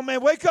 my strong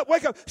man. Wake up.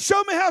 Wake up.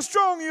 Show me how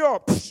strong you are.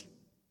 Psh,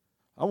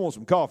 I want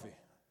some coffee.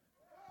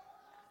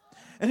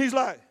 And he's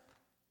like,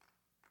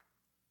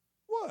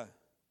 what?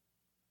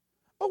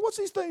 Oh, what's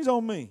these things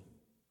on me?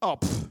 Oh,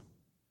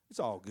 it's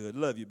all good.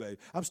 Love you, baby.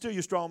 I'm still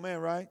your strong man,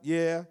 right?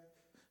 Yeah.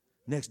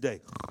 Next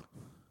day,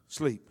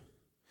 sleep.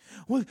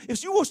 Well,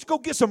 if you want to go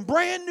get some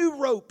brand new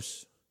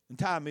ropes and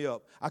tie me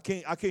up, I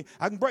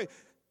can break.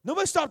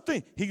 Nobody stop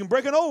thinking. He can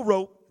break an old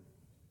rope.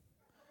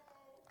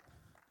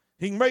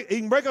 He can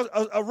break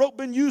a rope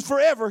been used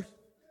forever.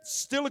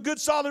 Still a good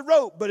solid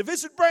rope. But if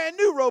it's a brand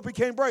new rope, he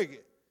can't break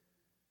it.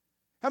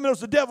 How many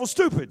knows the devil's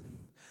stupid?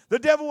 The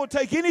devil will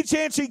take any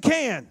chance he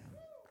can.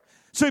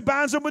 So he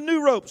binds them with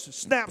new ropes,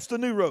 snaps the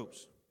new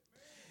ropes.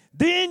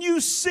 Then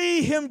you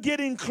see him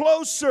getting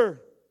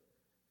closer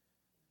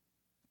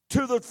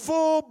to the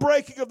full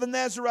breaking of the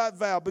Nazirite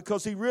vow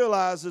because he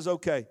realizes,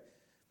 okay,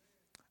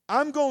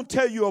 I'm going to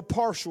tell you a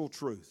partial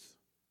truth.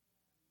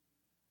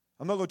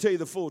 I'm not going to tell you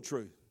the full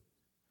truth.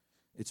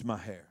 It's my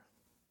hair.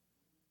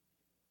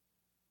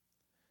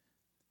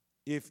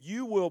 If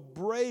you will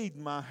braid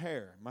my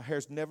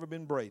hair's never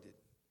been braided.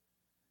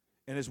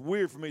 And it's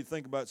weird for me to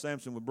think about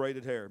Samson with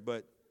braided hair,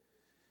 but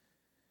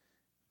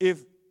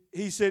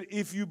he said,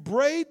 if you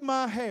braid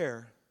my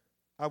hair,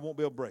 I won't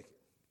be able to break it.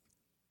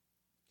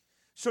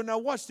 So now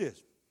watch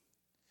this.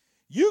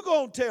 You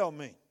going to tell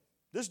me,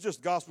 this is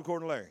just gospel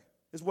according to Larry.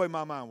 This is the way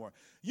my mind works.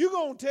 You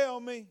going to tell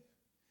me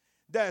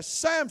that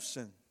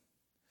Samson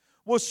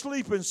was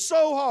sleeping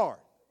so hard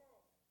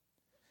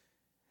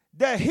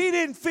that he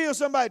didn't feel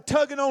somebody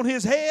tugging on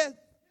his head,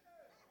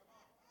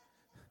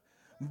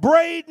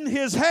 braiding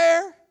his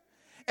hair,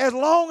 as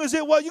long as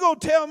it was? You going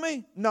to tell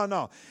me?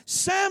 No.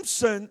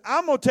 Samson,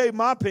 I'm going to tell you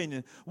my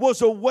opinion,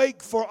 was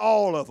awake for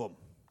all of them.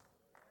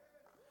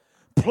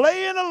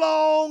 Playing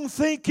along,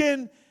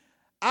 thinking,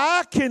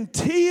 I can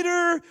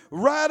teeter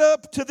right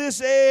up to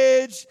this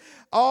edge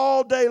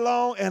all day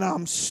long, and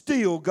I'm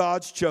still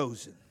God's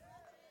chosen.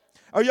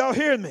 Are y'all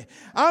hearing me?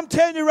 I'm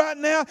telling you right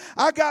now,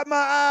 I got my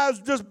eyes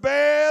just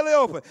barely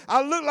open.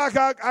 I look like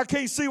I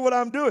can't see what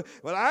I'm doing,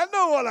 but I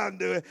know what I'm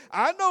doing.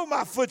 I know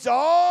my foot's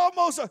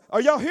almost.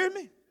 Are y'all hearing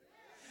me?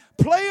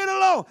 Playing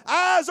along,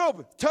 eyes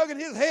open, tugging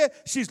his head.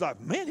 She's like,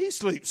 man, he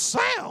sleeps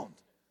sound.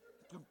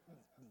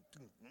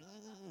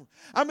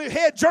 I mean,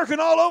 head jerking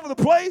all over the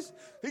place.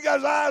 He got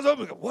his eyes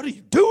open. What are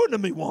you doing to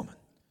me, woman?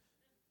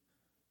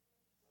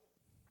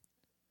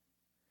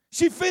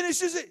 She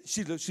finishes it.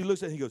 She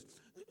looks at it and he goes,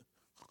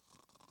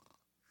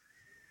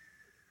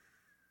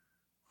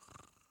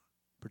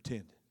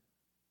 pretending.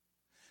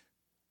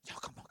 Yo,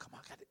 come on.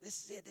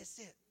 This is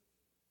it.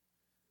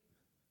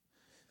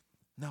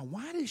 Now,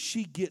 why did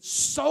she get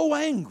so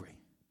angry?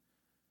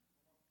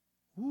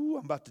 Ooh,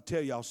 I'm about to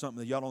tell y'all something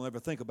that y'all don't ever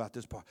think about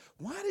this part.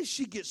 Why did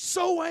she get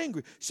so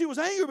angry? She was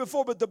angry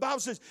before, but the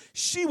Bible says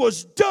she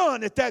was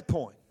done at that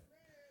point.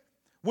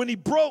 When he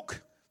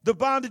broke the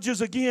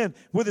bondages again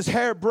with his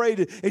hair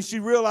braided, and she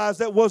realized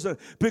that wasn't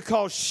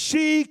because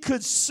she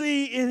could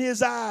see in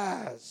his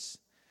eyes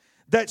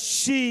that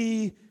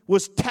she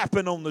was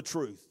tapping on the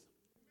truth.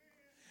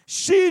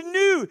 She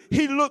knew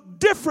he looked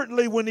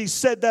differently when he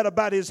said that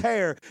about his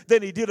hair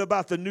than he did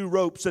about the new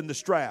ropes and the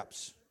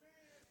straps.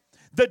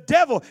 The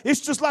devil, it's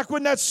just like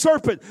when that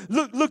serpent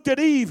looked at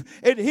Eve,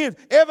 and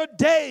every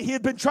day he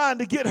had been trying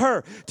to get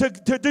her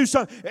to do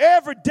something.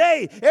 Every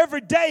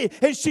day,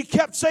 and she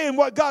kept saying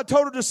what God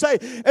told her to say.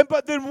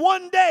 But then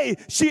one day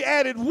she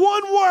added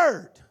one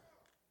word,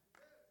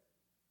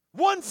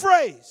 one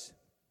phrase.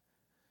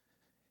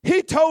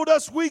 He told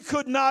us we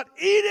could not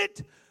eat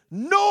it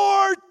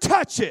nor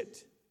touch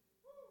it,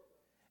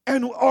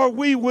 or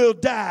we will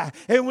die.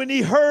 And when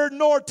he heard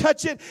nor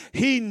touch it,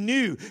 he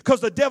knew, because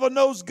the devil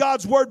knows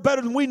God's word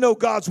better than we know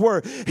God's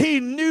word. He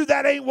knew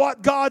that ain't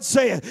what God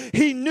said.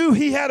 He knew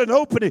he had an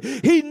opening.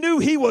 He knew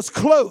he was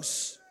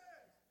close.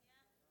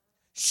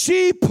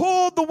 She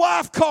pulled the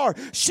wife car.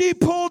 She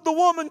pulled the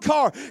woman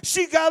car.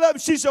 She got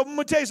up. She said, I'm going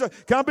to tell you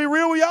something. Can I be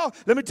real with y'all?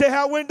 Let me tell you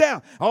how it went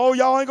down. Oh,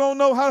 y'all ain't going to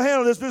know how to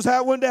handle this. This is how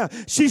it went down.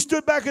 She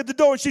stood back at the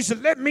door and she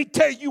said, let me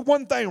tell you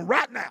one thing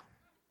right now.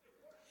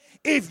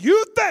 If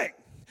you think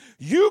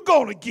you're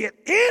going to get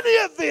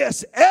any of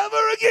this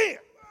ever again.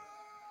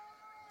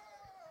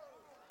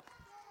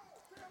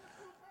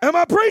 Am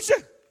I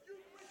preaching?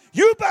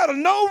 You better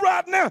know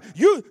right now.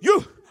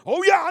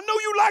 Oh yeah, I know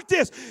you like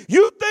this.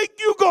 You think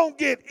you're going to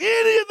get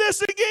any of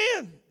this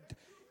again?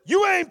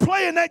 You ain't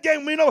playing that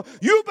game.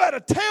 You better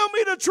tell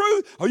me the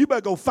truth or you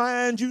better go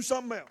find you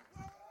something else.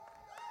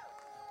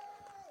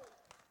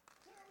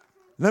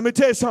 Let me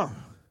tell you something.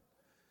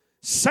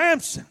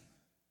 Samson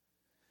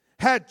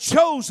had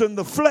chosen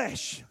the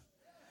flesh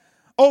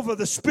over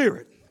the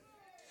spirit.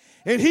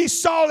 And he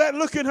saw that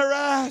look in her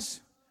eyes.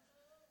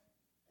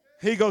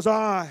 He goes, all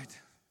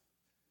right,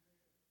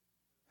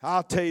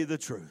 I'll tell you the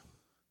truth.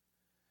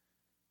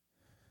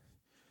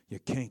 You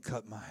can't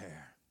cut my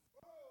hair.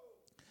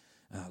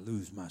 And I'll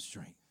lose my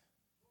strength.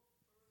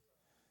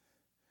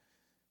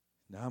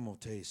 Now I'm going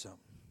to tell you something.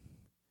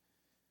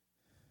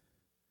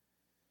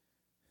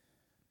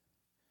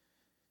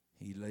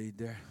 He laid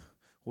there.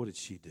 What did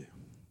she do?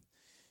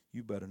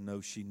 You better know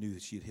she knew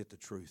that she had hit the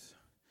truth.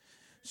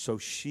 So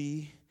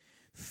she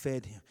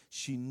fed him.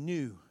 She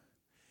knew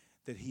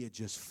that he had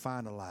just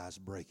finalized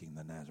breaking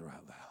the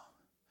Nazirite vow.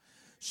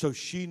 So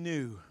she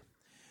knew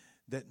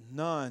that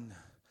none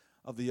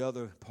of the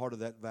other part of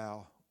that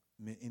vow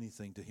meant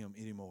anything to him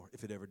anymore,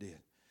 if it ever did.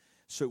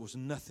 So it was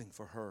nothing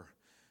for her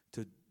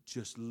to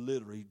just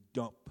literally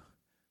dump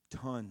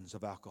tons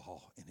of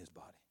alcohol in his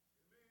body.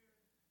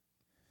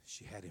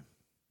 She had him.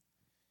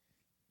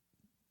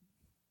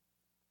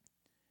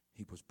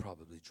 He was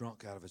probably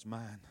drunk out of his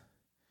mind.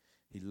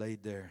 He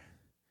laid there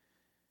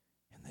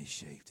and they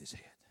shaved his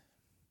head.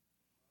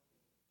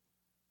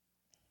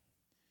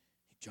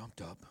 He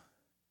jumped up.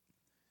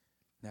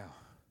 Now,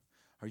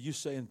 are you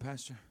saying,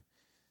 Pastor,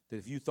 that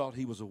if you thought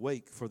he was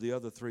awake for the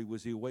other three,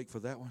 was he awake for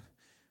that one?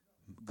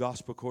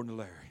 Gospel according to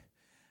Larry.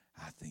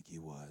 I think he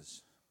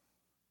was.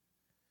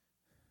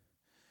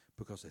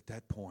 Because at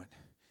that point,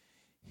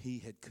 he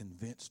had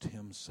convinced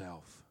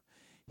himself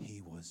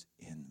he was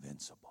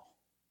invincible.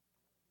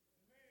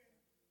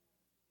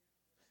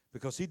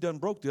 Because he done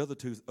broke the other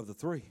two of the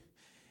three.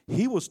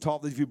 He was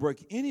taught that if you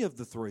break any of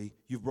the three,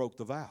 you've broke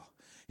the vow.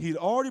 He'd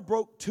already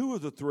broke two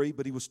of the three,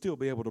 but he would still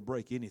be able to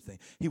break anything.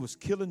 He was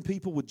killing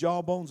people with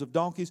jawbones of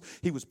donkeys.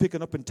 He was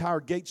picking up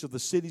entire gates of the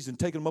cities and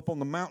taking them up on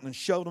the mountain and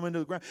shoving them into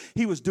the ground.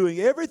 He was doing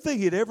everything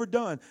he'd ever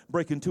done,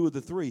 breaking two of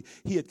the three.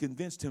 He had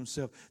convinced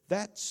himself,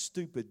 that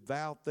stupid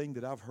vow thing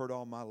that I've heard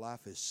all my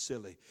life is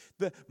silly.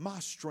 My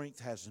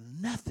strength has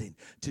nothing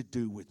to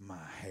do with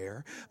my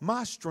hair.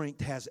 My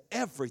strength has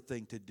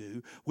everything to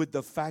do with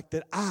the fact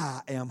that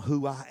I am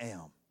who I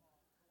am.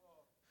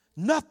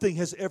 Nothing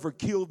has ever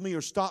killed me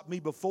or stopped me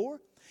before,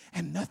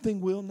 and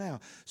nothing will now.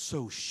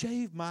 So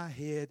shave my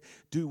head,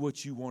 do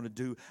what you want to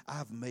do.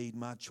 I've made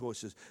my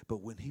choices.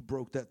 But when he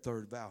broke that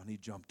third vow and he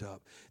jumped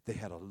up, they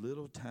had a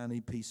little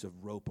tiny piece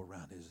of rope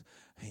around his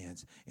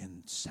hands,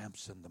 and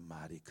Samson the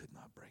mighty could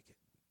not break it.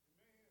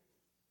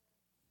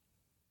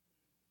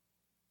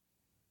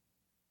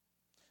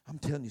 I'm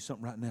telling you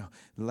something right now.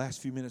 The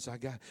last few minutes I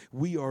got,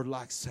 we are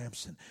like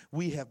Samson.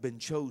 We have been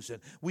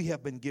chosen. We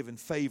have been given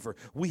favor.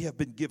 We have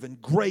been given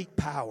great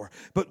power.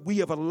 But we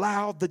have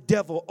allowed the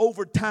devil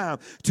over time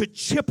to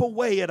chip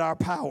away at our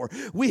power.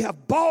 We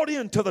have bought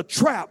into the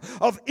trap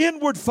of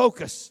inward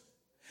focus.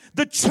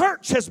 The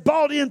church has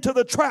bought into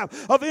the trap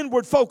of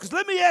inward focus.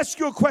 Let me ask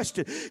you a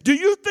question. Do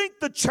you think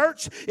the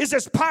church is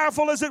as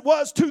powerful as it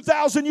was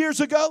 2,000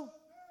 years ago?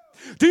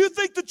 Do you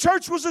think the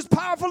church was as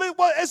powerful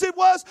as it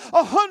was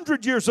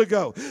 100 years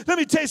ago? Let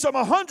me tell you something.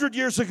 100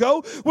 years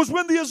ago was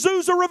when the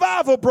Azusa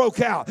revival broke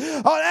out.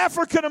 An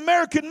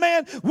African-American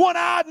man,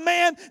 one-eyed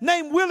man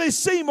named Willie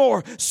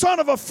Seymour, son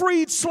of a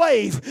freed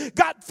slave,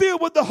 got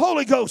filled with the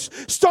Holy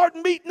Ghost,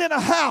 started meeting in a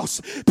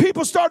house.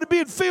 People started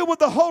being filled with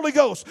the Holy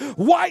Ghost.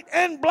 White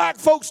and black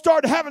folks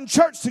started having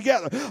church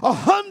together.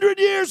 100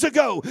 years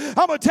ago,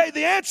 I'm going to tell you,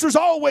 the answer's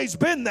always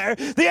been there.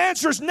 The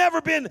answer's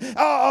never been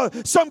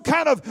some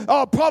kind of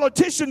politician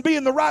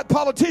being the right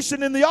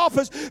politician in the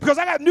office, because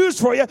I got news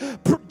for you.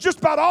 Just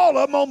about all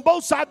of them on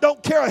both sides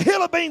don't care a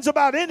hill of beans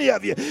about any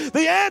of you.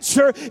 The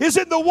answer is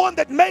in the one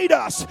that made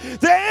us.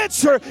 The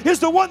answer is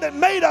the one that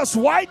made us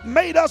white,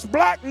 made us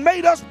black,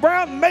 made us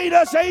brown, made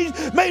us Asian,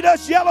 made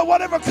us yellow,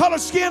 whatever color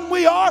skin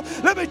we are.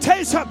 Let me tell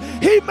you something.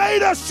 He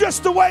made us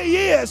just the way he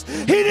is.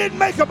 He didn't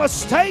make a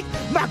mistake.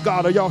 My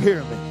God, are y'all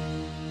hearing me?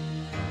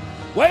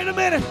 Wait a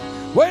minute.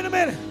 Wait a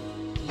minute.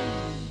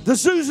 The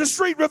Azusa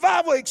Street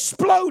revival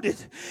exploded.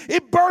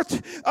 It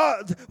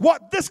birthed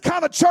what this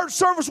kind of church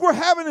service we're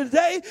having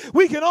today.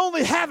 We can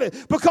only have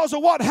it because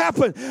of what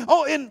happened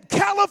in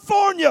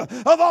California,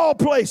 of all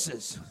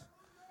places.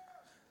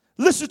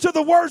 Listen to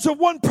the words of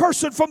one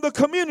person from the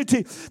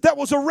community that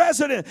was a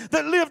resident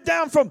that lived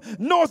down from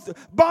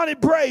North Bonnie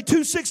Bray.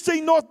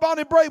 216 North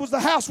Bonnie Bray was the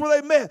house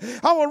where they met.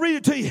 I want to read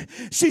it to you.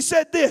 She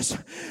said this,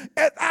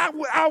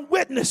 I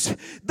witnessed,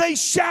 they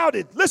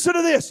shouted. Listen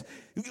to this.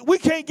 We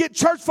can't get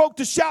church folk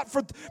to shout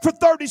for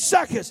 30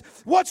 seconds.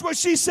 Watch what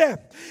she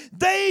said.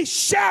 They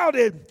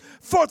shouted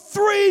for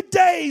 3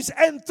 days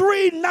and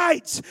 3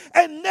 nights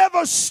and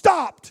never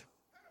stopped.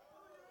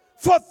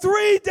 For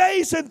 3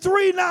 days and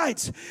 3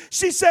 nights.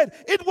 She said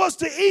it was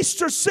the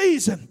Easter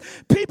season.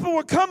 People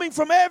were coming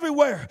from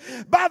everywhere.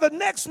 By the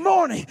next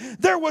morning,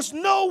 there was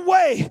no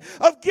way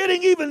of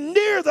getting even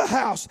near the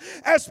house.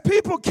 As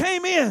people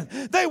came in,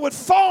 they would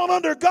fall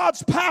under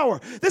God's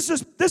power. This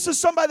is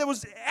somebody that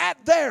was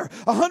there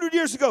 100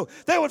 years ago.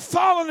 They would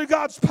fall under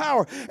God's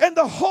power. And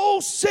the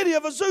whole city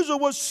of Azusa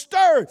was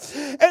stirred.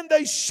 And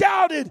they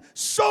shouted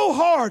so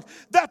hard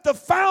that the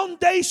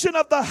foundation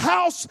of the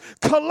house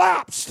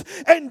collapsed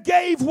and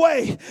gave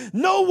way.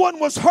 No one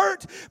was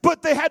hurt,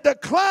 but they had to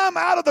climb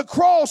out of the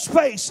crawl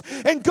space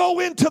and go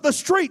into the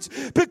streets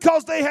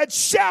because they had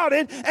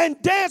shouted and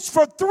danced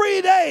for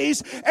 3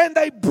 days and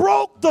they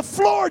broke the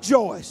floor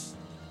joists.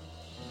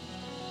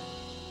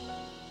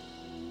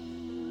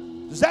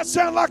 Does that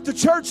sound like the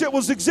church that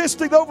was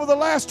existing over the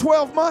last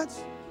 12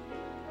 months?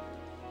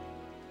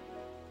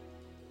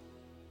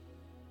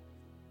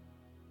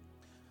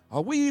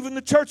 Are we even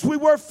the church we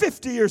were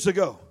 50 years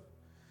ago?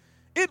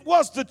 It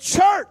was the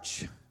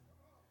church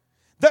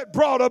that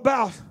brought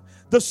about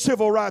the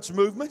civil rights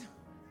movement.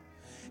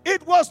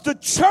 It was the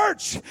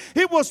church.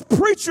 It was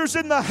preachers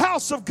in the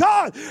house of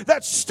God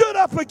that stood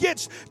up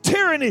against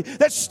tyranny,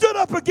 that stood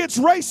up against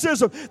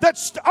racism.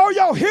 Are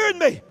y'all hearing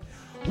me?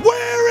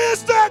 Where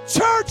is that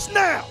church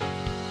now?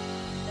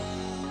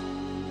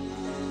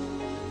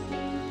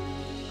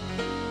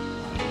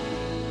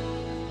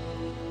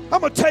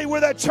 I'm going to tell you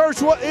where that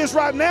church is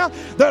right now.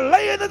 They're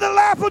laying in the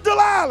lap of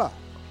Delilah.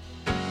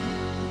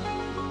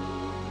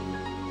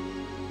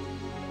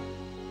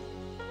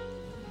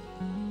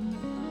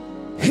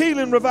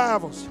 Healing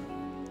revivals.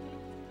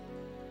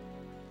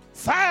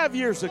 5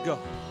 years ago.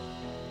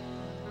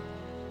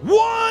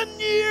 1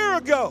 year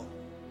ago.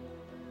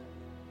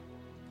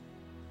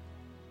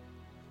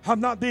 I'm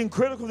not being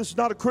critical. This is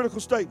not a critical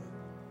statement.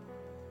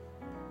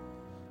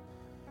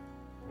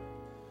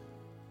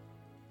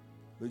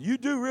 But you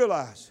do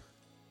realize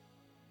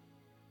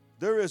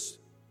there is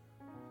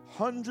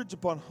hundreds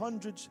upon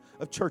hundreds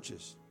of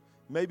churches,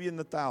 maybe in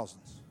the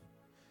thousands,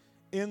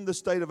 in the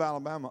state of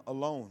Alabama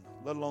alone,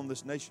 let alone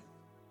this nation,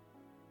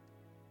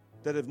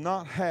 that have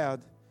not had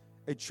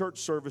a church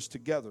service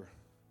together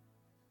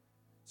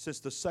since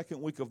the second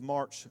week of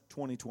March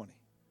 2020.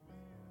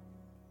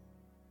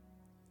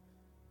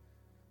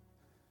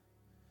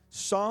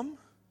 Some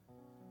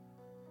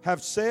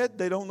have said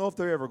they don't know if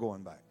they're ever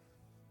going back.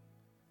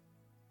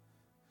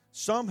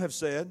 Some have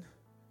said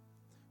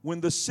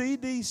when the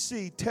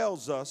CDC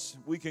tells us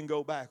we can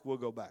go back, we'll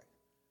go back.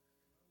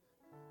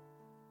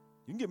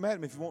 You can get mad at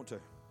me if you want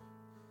to.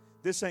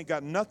 This ain't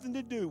got nothing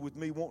to do with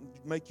me wanting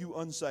to make you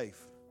unsafe.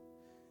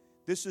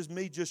 This is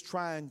me just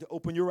trying to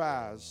open your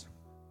eyes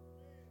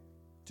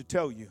to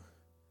tell you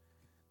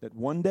that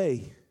one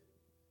day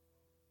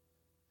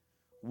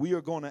we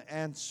are going to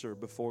answer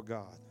before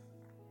God.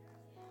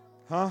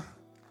 Huh?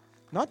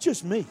 Not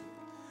just me.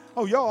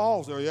 Oh, y'all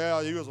all say, yeah,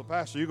 you as a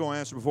pastor, you're going to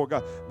answer before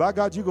God. By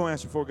God, you're going to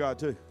answer before God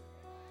too.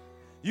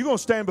 You're going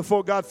to stand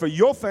before God for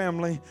your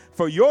family,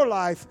 for your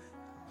life.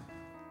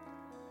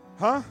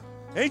 Huh?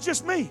 Ain't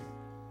just me.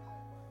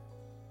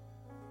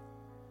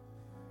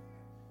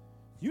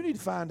 You need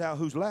to find out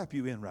whose lap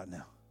you in right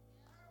now.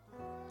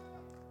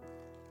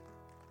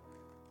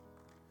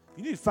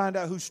 You need to find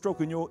out who's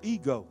stroking your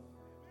ego.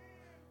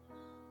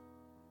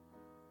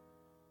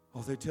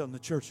 Oh, they're telling the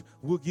church,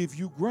 we'll give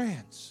you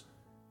grants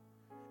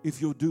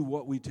if you'll do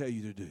what we tell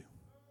you to do.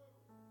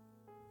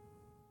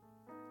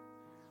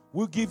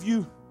 We'll give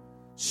you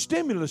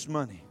stimulus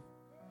money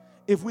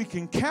if we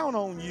can count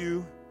on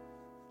you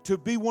to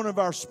be one of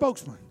our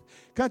spokesmen.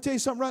 Can I tell you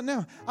something right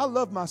now? I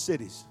love my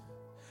cities.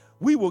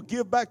 We will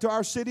give back to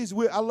our cities.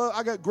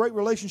 I got great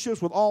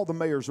relationships with all the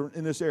mayors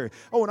in this area.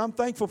 Oh, and I'm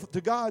thankful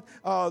to God.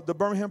 The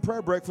Birmingham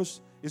Prayer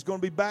Breakfast is going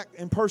to be back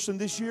in person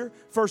this year,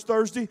 first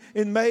Thursday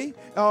in May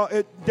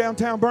at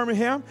downtown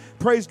Birmingham.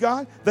 Praise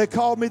God. They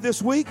called me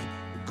this week.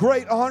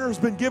 Great honor has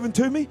been given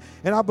to me,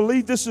 and I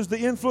believe this is the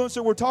influence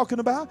that we're talking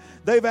about.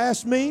 They've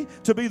asked me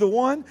to be the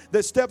one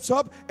that steps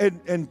up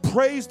and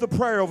prays the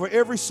prayer over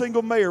every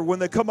single mayor when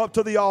they come up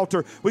to the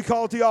altar. We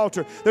call it the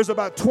altar. There's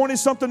about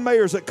 20-something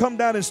mayors that come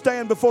down and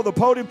stand before the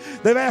podium.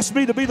 They've asked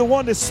me to be the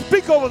one to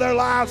speak over their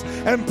lives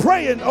and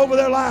praying over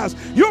their lives.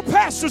 Your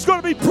pastor's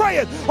going to be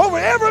praying over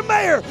every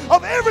mayor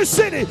of every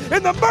city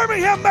in the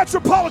Birmingham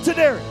metropolitan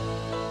area.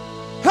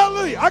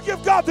 Hallelujah. I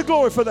give God the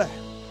glory for that.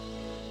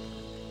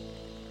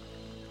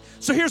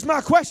 So here's my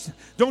question.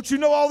 Don't you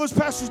know all those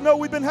pastors know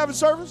we've been having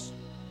service?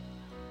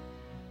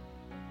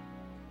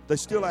 They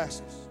still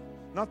ask us.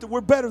 Not that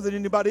we're better than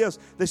anybody else.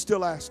 They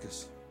still ask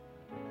us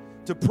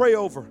to pray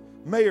over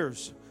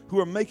mayors who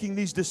are making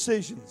these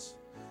decisions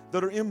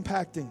that are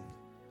impacting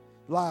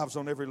lives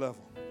on every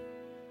level.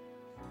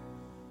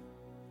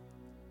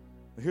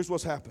 But here's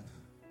what's happened.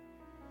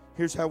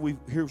 Here's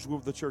where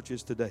the church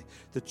is today.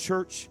 The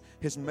church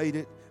has made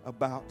it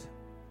about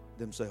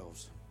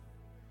themselves.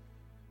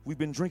 We've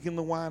been drinking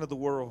the wine of the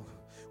world.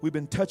 We've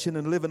been touching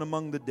and living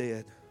among the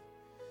dead.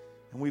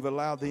 And we've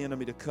allowed the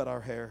enemy to cut our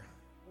hair,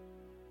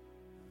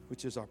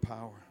 which is our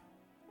power.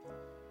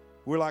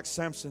 We're like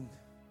Samson.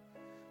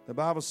 The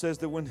Bible says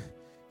that when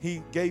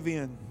he gave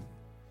in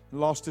and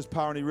lost his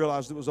power and he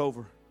realized it was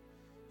over,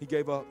 he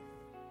gave up.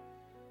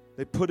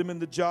 They put him in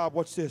the job.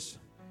 Watch this.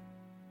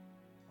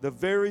 The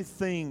very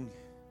thing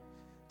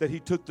that he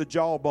took the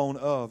jawbone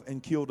of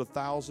and killed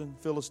 1,000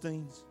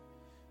 Philistines,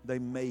 they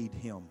made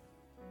him.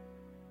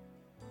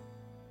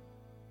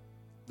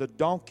 The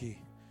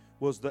donkey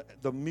was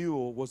the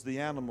mule was the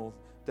animal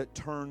that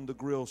turned the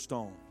grill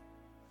stone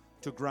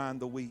to grind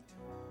the wheat.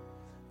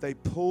 They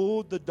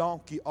pulled the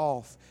donkey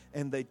off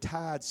and they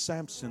tied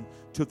Samson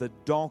to the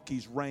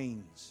donkey's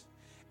reins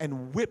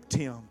and whipped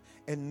him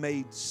and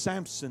made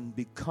Samson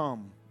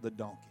become the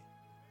donkey.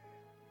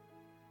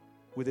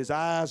 With his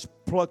eyes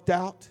plucked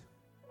out,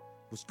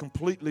 was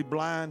completely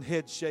blind,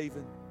 head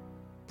shaven,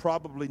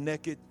 probably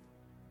naked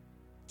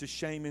to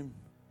shame him.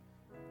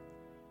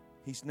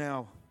 He's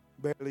now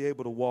barely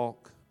able to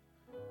walk.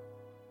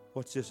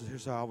 Watch this.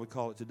 Here's how I would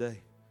call it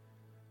today.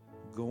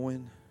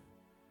 Going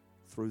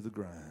through the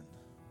grind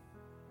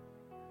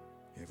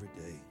every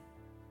day,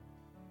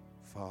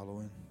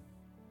 following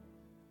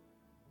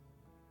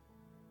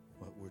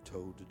what we're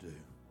told to do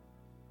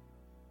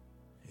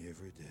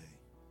every day.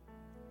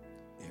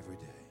 Every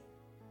day.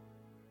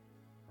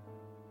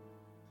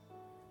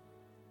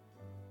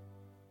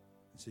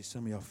 See,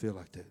 some of y'all feel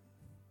like that,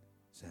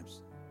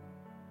 Samson.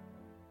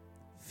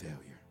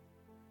 Failure.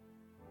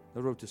 I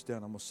wrote this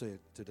down. I'm going to say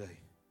it today.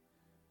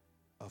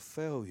 A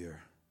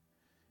failure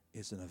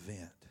is an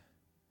event.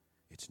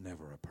 It's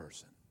never a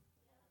person.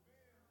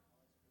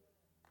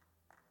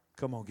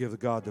 Come on, give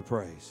God the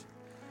praise.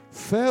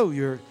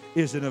 Failure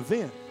is an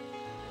event.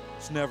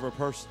 It's never a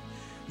person.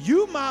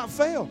 You might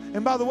fail.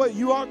 And by the way,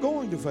 you are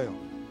going to fail.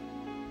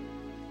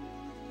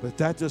 But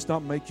that does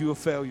not make you a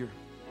failure.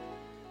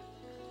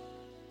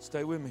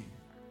 Stay with me.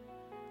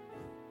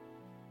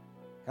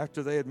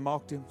 After they had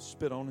mocked him,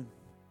 spit on him,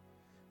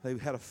 they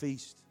had a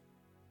feast.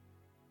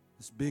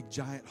 This big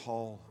giant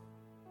hall.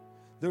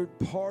 They're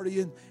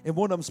partying, and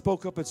one of them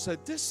spoke up and said,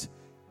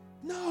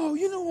 no,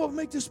 you know what would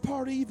make this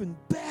party even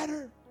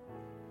better?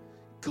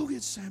 Go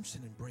get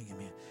Samson and bring him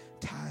in.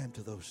 Tie him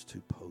to those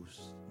two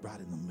posts right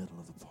in the middle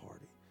of the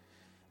party.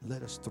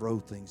 Let us throw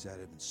things at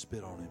him and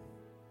spit on him,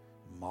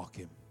 mock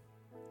him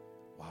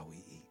while we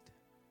eat.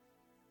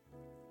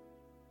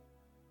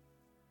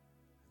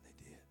 And they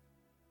did.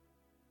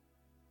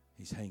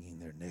 He's hanging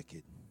there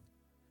naked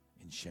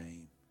in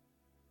shame,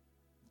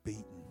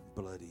 beaten,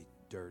 bloody,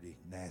 dirty,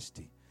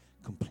 nasty,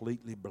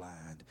 completely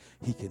blind.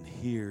 He can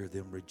hear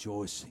them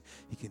rejoicing.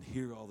 He can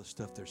hear all the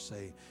stuff they're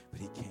saying,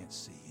 but he can't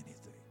see anything.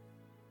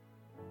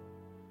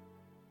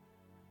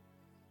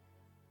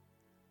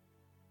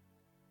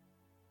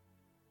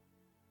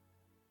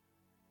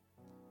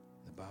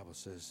 The Bible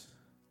says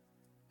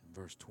in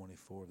verse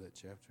 24 of that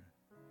chapter,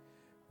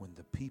 when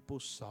the people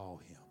saw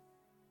him,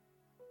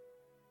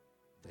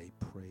 they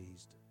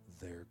praised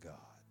their God,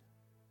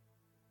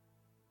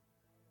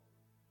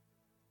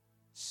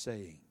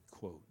 saying,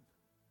 quote,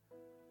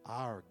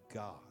 our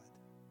God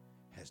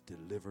has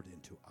delivered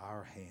into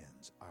our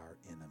hands our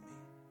enemy,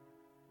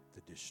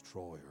 the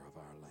destroyer of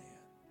our land,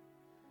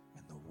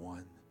 and the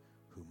one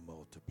who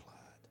multiplied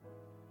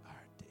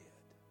our dead.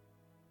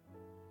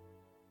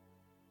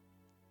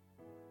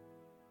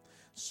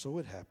 So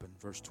it happened,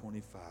 verse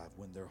 25,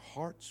 when their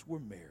hearts were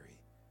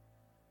merry,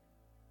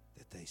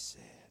 that they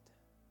said,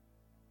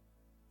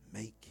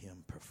 make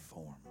him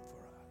perform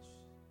for us.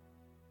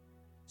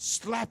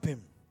 Slap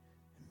him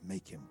and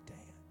make him dance.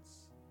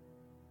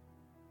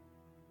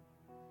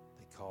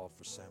 They called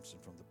for Samson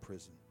from the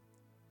prison,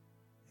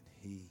 and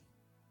he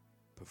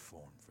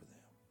performed for them.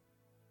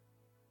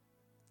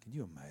 Can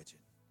you imagine?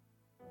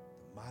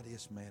 The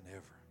mightiest man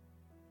ever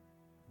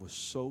was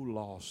so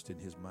lost in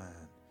his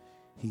mind.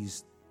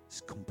 He's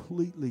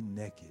completely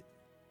naked.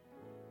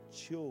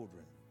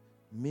 Children,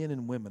 men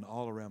and women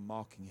all around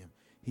mocking him.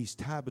 He's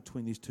tied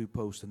between these two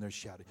posts and they're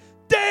shouting,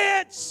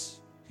 dance!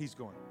 He's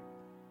going.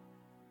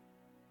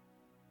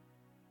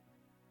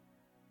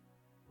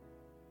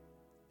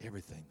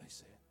 Everything they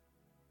said.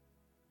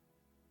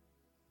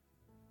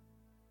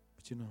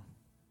 But you know,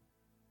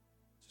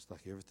 just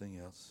like everything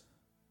else,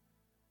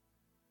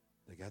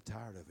 they got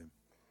tired of him.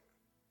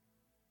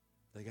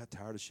 They got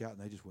tired of shouting.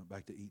 They just went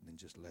back to eating and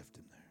just left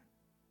him there.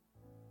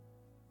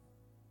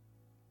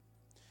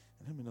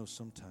 And let me know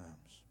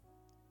sometimes,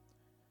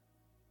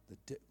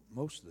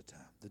 most of the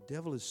time, the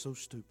devil is so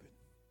stupid.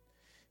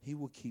 He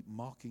will keep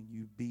mocking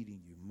you,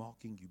 beating you,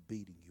 mocking you,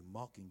 beating you,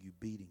 mocking you,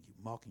 beating you,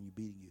 mocking you,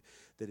 beating you,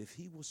 that if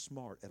he was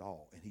smart at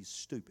all, and he's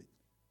stupid,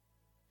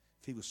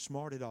 if he was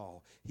smart at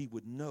all, he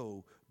would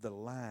know the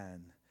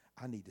line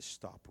I need to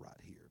stop right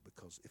here,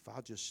 because if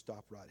I just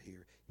stop right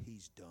here,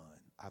 he's done.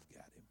 I've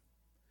got him.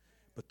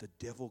 But the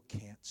devil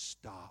can't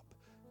stop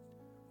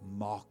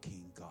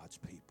mocking God's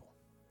people.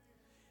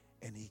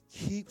 And he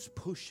keeps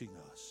pushing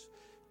us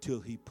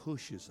till he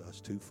pushes us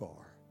too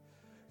far.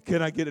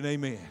 Can I get an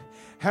amen?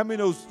 How many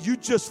knows you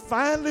just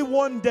finally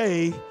one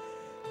day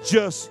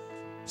just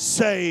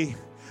say,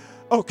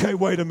 okay,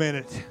 wait a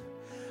minute.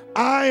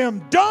 I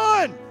am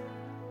done.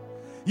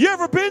 You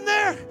ever been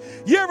there?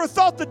 You ever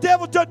thought the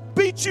devil just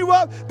beat you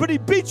up, but he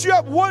beat you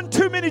up one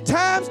too many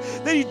times,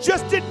 that he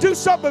just didn't do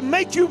something but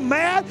make you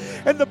mad?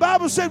 And the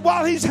Bible said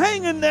while he's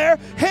hanging there,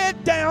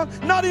 head down,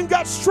 not even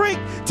got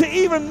strength to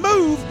even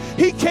move,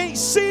 he can't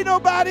see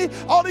nobody.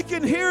 All he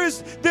can hear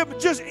is them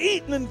just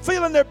eating and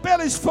feeling their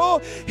bellies full.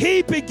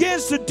 He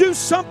begins to do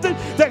something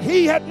that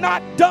he had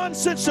not done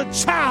since a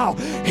child.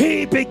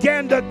 He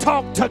began to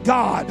talk to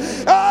God.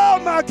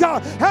 Oh my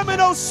God. How many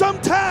know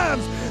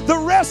sometimes the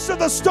rest of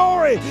the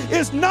story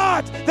is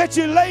not that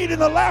you laid in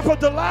the lap of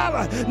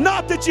Delilah,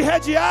 not that you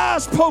had your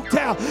eyes poked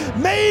out.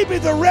 Maybe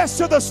the rest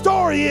of the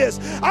story is,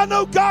 I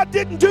know God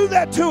didn't do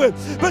that to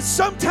him, but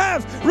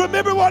sometimes,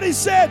 remember what he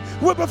said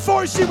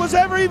before she was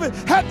ever even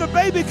had the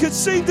baby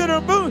conceived in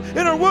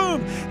her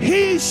womb,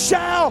 he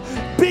shall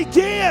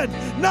begin,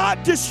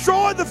 not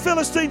destroy the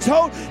Philistines'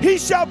 hold. He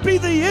shall be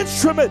the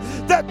instrument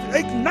that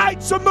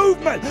ignites a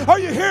movement. Are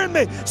you hearing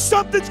me?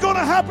 Something's going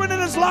to happen in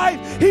his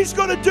life. He's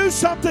going to do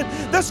something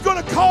that's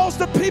going to cause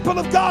the people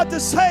of God to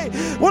say,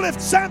 well,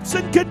 if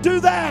Samson can do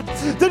that,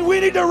 then we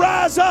need to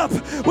rise up.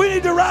 We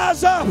need to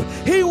rise up.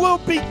 He will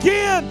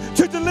begin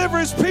to deliver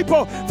his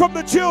people from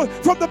the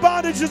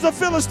bondages of the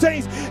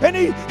Philistines. And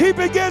he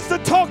begins to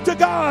talk to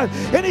God.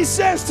 And he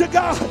says to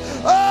God,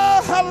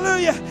 oh,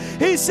 hallelujah.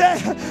 He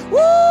said,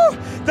 woo!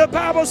 The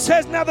Bible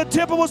says, now the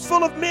temple was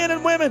full of men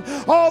and women.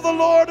 All the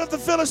Lord of the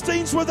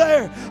Philistines were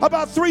there.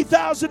 About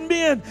 3,000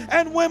 men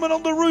and women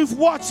on the roof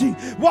watching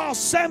while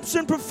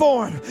Samson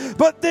performed.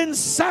 But then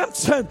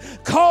Samson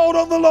called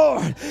on the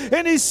Lord,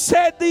 and he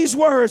said these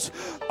words,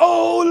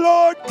 oh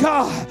Lord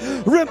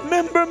God,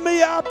 remember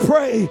me, I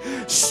pray.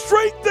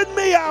 Strengthen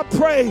me, I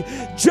pray,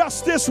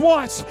 just this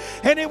once.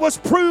 And it was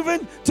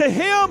proven to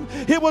him.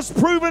 It was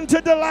proven to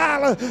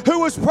Delilah, who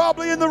was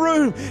probably in the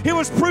room. It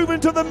was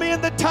proven to the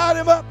men that tied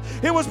him up.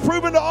 It was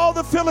proven to all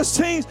the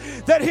Philistines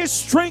that his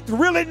strength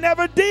really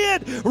never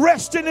did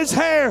rest in his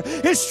hair.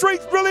 His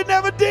strength really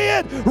never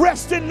did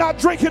rest in not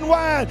drinking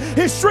wine.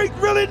 His strength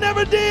really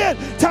never did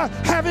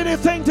have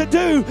anything to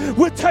do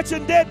with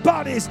touching dead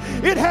bodies.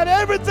 It had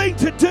everything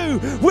to do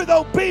with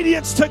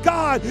obedience to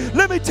God.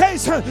 Let me tell you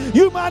something.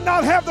 You might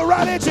not have the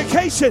right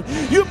education.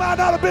 You might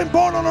not have been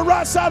born on the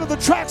right side of the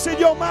tracks in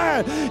your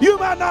mind. You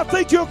might not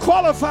think you're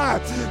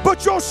qualified,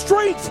 but your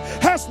strength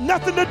has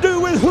nothing to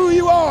do with who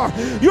you are.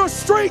 Your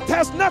strength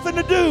has nothing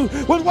to do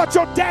with what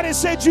your daddy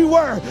said you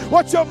were,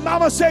 what your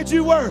mama said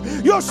you were.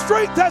 Your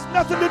strength has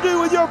nothing to do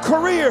with your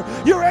career,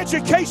 your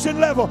education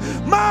level.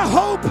 My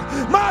hope,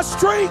 my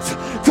strength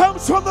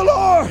comes from the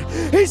Lord.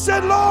 He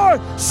said,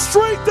 Lord,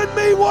 strengthen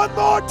me one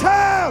more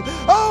time.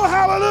 Oh,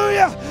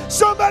 hallelujah.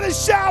 Somebody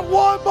shout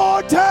one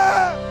more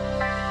time.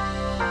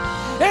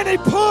 And he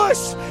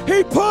pushed,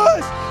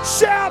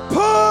 shout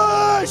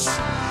push.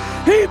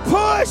 He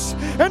pushed,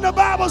 and the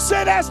Bible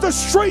said as the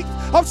strength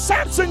of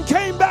Samson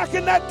came back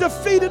in that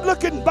defeated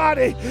looking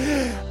body,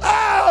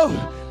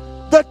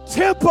 oh, the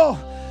temple,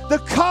 the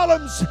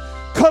columns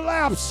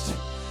collapsed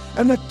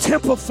and the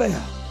temple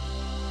fell.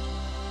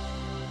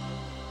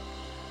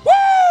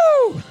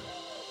 Woo!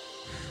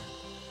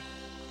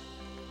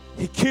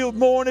 He killed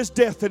more in his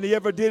death than he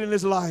ever did in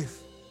his life.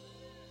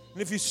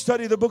 And if you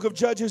study the book of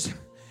Judges,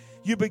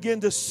 you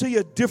begin to see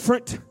a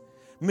different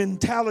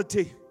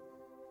mentality.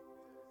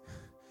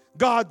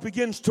 God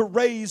begins to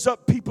raise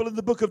up people in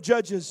the book of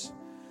Judges.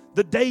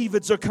 The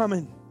Davids are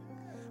coming.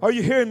 Are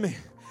you hearing me?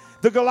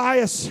 The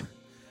Goliaths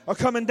are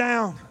coming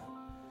down.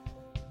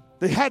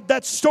 They had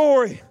that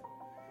story.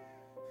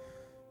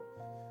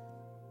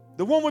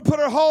 The one we put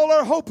all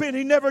our hope in,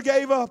 he never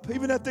gave up,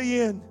 even at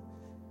the end.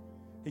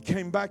 He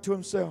came back to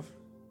himself.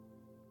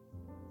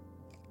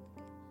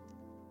 I'm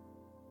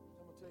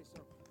going to tell you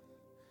something.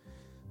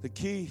 The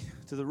key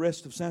to the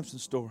rest of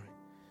Samson's story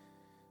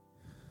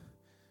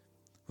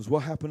was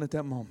what happened at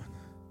that moment.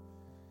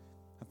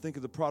 I think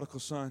of the prodigal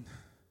son.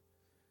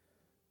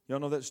 Y'all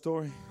know that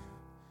story?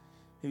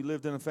 He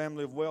lived in a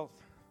family of wealth,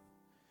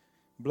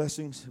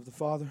 blessings of the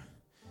Father.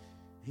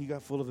 He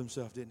got full of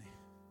himself, didn't he?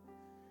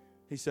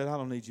 He said, I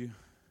don't need you.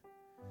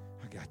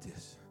 I got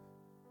this.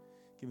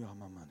 Give me all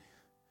my money.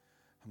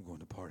 I'm going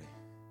to party.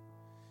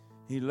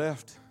 He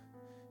left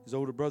his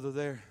older brother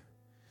there,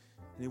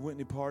 and he went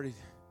and he partied.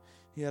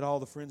 He had all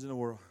the friends in the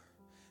world.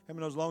 I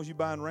mean, as long as you're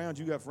buying rounds,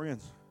 you got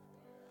friends.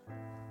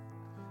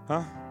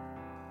 Huh?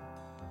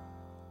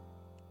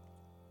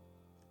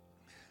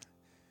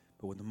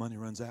 But when the money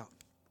runs out,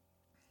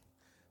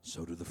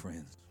 so do the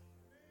friends.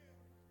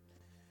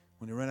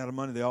 When he ran out of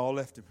money, they all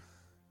left him.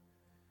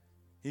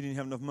 He didn't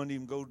have enough money to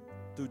even go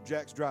through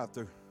Jack's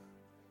drive-thru.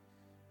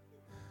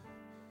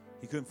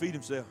 He couldn't feed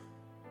himself.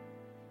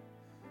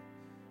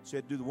 So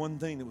he had to do the one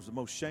thing that was the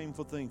most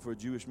shameful thing for a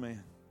Jewish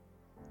man.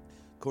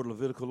 According to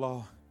Levitical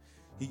law,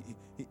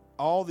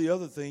 all the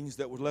other things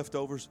that were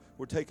leftovers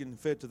were taken and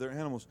fed to their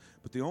animals.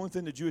 But the only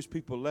thing the Jewish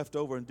people left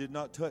over and did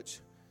not touch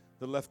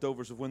the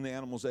leftovers of when the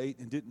animals ate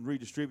and didn't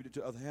redistribute it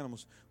to other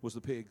animals was the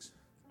pigs,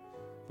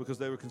 because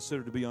they were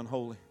considered to be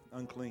unholy,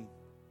 unclean.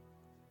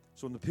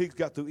 So when the pigs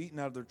got through eating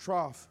out of their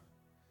trough,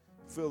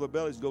 fill their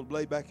bellies, go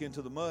lay back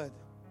into the mud,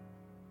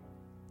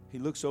 he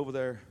looks over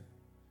there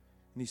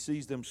and he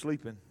sees them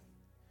sleeping.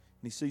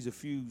 And he sees a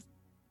few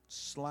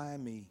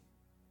slimy,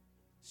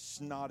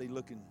 snotty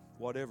looking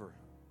whatever,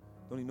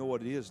 don't even know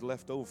what it is,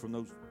 left over from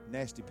those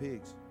nasty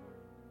pigs.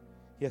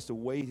 He has to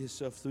wade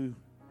himself through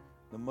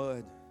the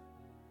mud,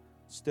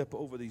 step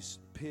over these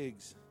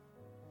pigs,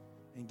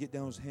 and get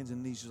down on his hands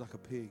and knees just like a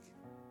pig.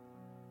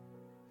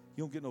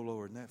 You don't get no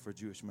lower than that for a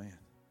Jewish man.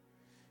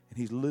 And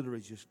he's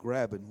literally just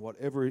grabbing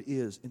whatever it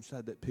is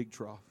inside that pig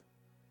trough,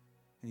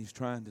 and he's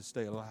trying to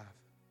stay alive.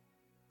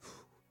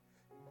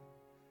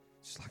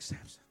 Just like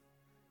Samson.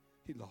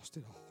 He lost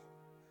it all.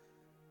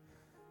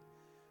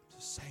 The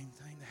same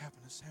thing that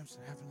happened to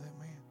Samson happened to that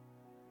man.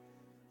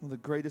 One of the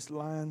greatest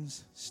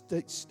lines,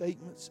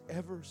 statements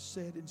ever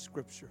said in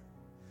Scripture.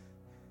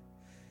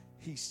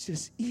 He's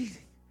just eating.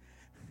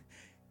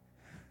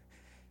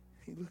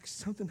 He looks,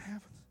 something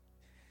happens.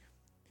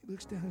 He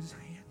looks down at his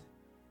hand.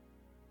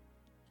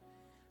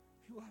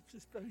 He wipes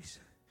his face.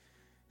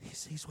 He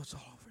sees what's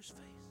all over his face.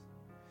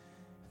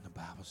 And the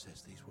Bible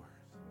says these words.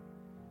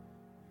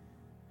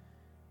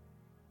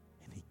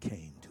 And he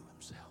came to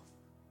himself.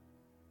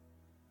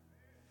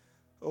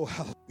 Oh,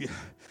 hallelujah.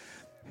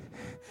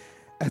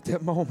 At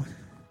that moment,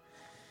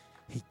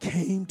 he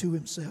came to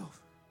himself.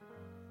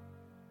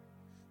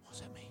 What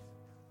does that mean?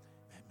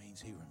 That means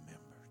he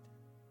remembered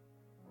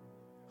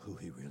who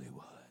he really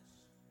was.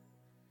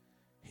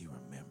 He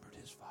remembered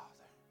his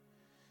father.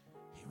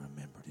 He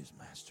remembered his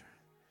master.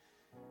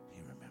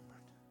 He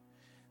remembered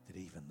that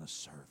even the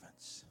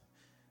servants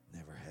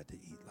never had to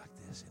eat like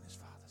this in his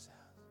father's house.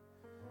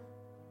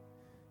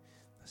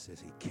 It says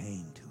he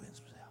came to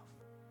himself.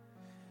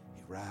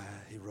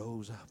 He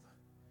rose up,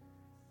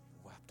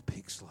 wiped the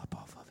pig slop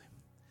off of him.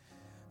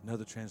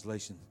 Another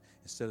translation,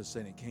 instead of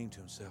saying he came to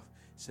himself,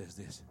 says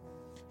this: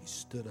 he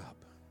stood up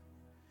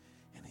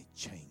and he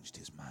changed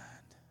his mind.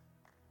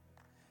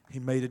 He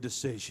made a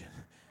decision.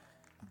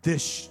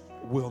 This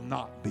will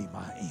not be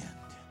my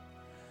end.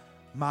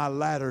 My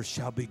latter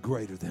shall be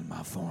greater than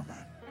my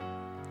former.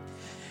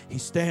 He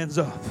stands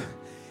up,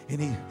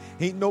 and he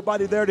ain't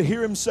nobody there to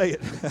hear him say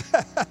it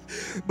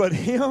but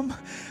him,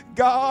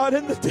 God,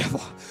 and the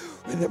devil.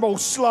 And them old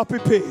sloppy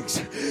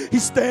pigs. He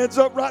stands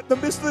up right in the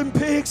midst of them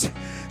pigs,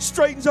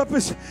 straightens up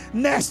his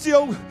nasty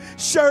old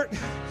shirt.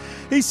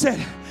 He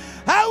said,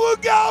 I will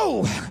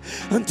go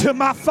unto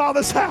my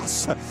father's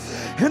house,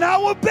 and I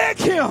will beg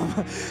him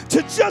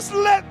to just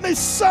let me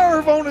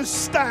serve on his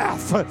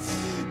staff,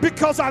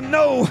 because I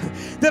know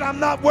that I'm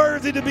not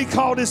worthy to be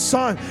called his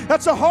son.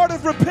 That's a heart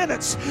of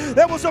repentance.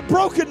 That was a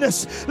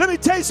brokenness. Let me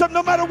tell you something,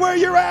 no matter where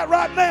you're at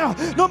right now,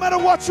 no matter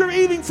what you're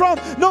eating from,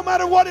 no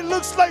matter what it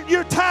looks like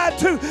you're tied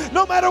to,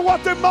 no matter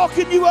what they're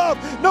mocking you of,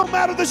 no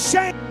matter the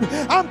shame,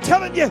 I'm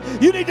telling you,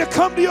 you need to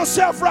come to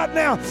yourself right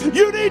now.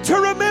 You need to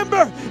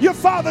remember your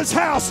father's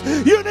house.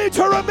 You need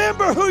to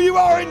remember who you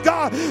are in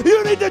God.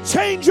 You need to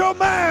change your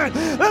mind.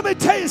 Let me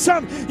tell you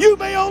something, you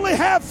may only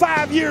have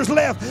 5 years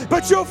left,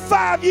 but your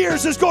 5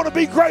 years is going to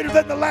be greater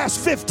than the last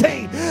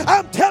 15.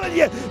 I'm telling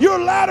you, your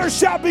latter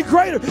shall be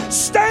greater.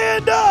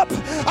 Stand up.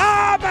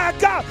 Ah, my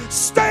God.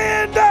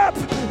 Stand up.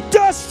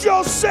 Dust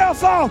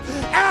yourself off.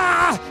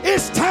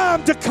 It's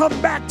time to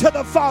come back to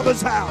the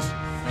Father's house.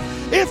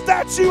 If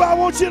that's you, I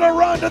want you to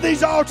run to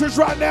these altars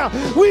right now.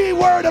 We ain't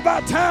worried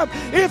about time.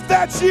 If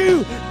that's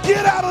you,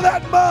 get out of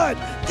that mud.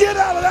 Get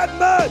out of that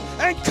mud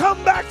and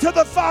come back to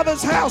the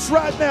Father's house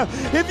right now.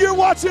 If you're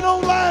watching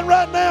online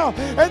right now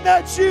and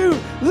that's you,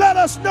 let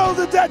us know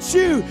that that's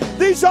you.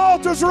 These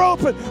altars are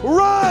open.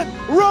 Run,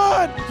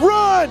 run,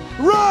 run,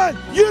 run.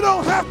 You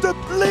don't have to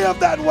live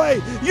that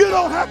way. You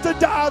don't have to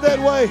die that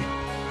way.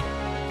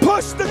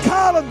 Push the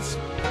columns.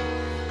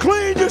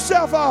 Clean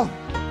yourself off.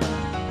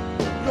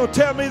 You gonna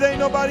tell me there ain't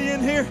nobody in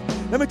here?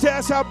 Let me tell you,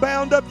 that's how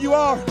bound up you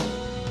are.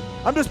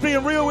 I'm just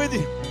being real with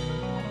you.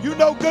 You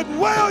know good and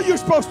well you're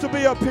supposed to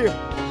be up here.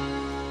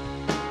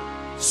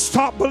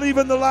 Stop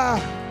believing the lie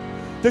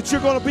that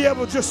you're going to be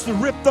able just to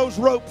rip those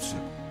ropes.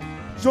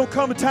 There's going to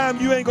come a time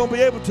you ain't going to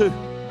be able to.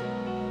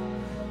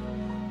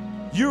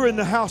 You're in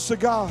the house of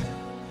God.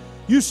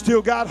 You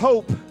still got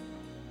hope.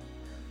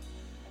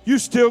 You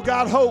still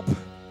got hope.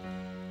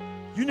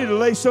 You need to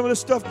lay some of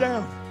this stuff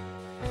down.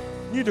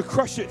 You need to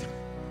crush it.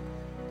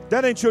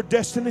 That ain't your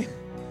destiny.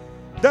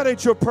 That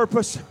ain't your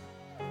purpose.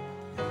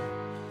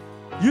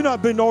 You've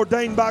not been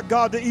ordained by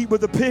God to eat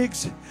with the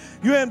pigs.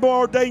 You ain't been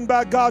ordained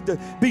by God to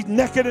be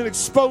naked and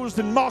exposed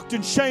and mocked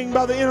and shamed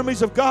by the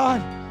enemies of God.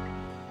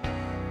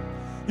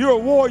 You're a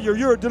warrior.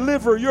 You're a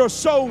deliverer. You're a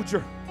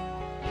soldier.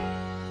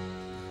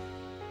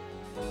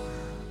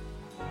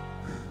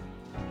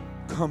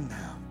 Come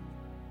now.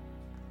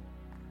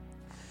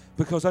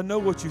 Because I know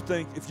what you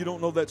think if you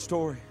don't know that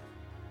story.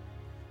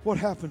 What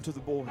happened to the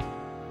boy?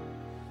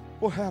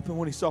 What happened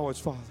when he saw his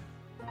father?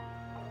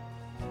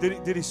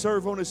 Did he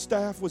serve on his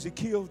staff? Was he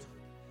killed?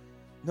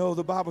 No,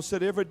 the Bible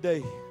said every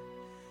day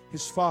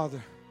his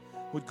father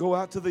would go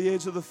out to the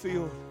edge of the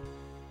field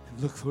and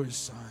look for his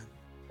son.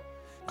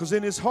 Because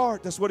in his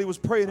heart, that's what he was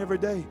praying every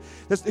day.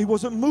 He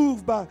wasn't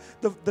moved by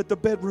that the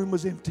bedroom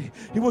was empty.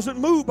 He wasn't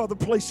moved by the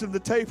place in the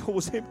table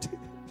was empty.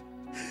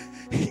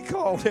 He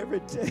called every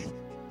day.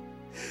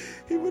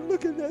 He would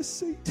look at that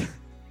seat.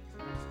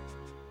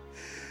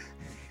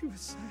 He would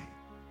say,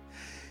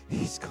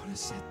 he's going to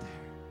sit there.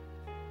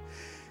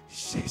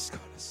 She's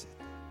going to sit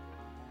there.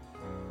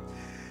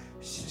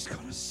 She's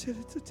going to sit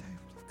at the table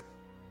of God.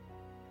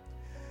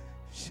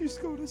 She's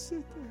going to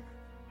sit there.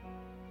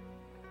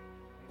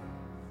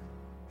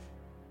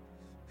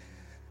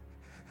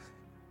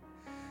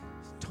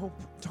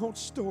 Don't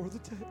store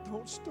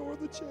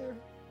the chair.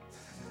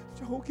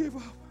 Don't give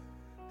up.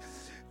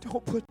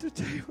 Don't put the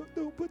chair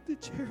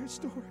in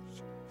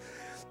storage.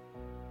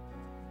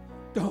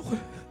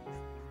 Don't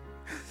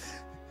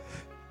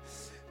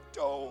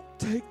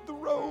take the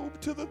robe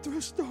to the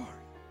thrift store.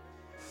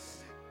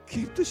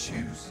 Keep the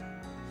shoes.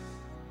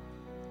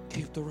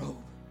 Keep the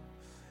robe.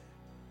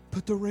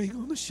 Put the ring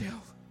on the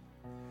shelf.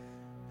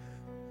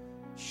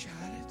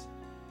 Shine it.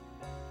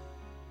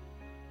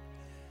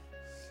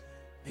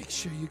 Make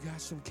sure you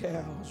got some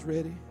cows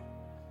ready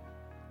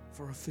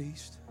for a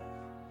feast.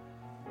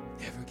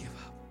 Never give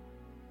up.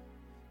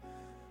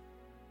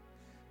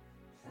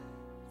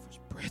 If there's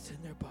breath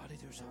in their body,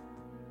 there's hope.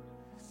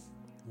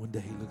 One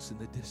day he looks in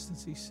the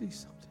distance, he sees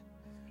something.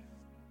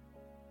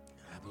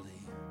 I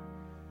believe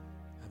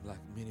I'm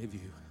like many of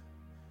you,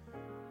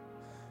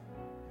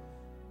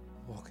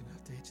 walking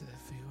out the edge of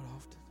that field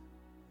often,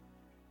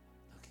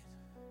 looking,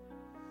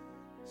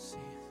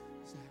 seeing,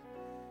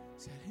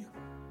 is that him?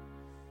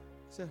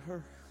 Is that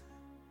her?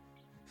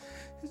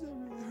 Is that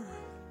really her?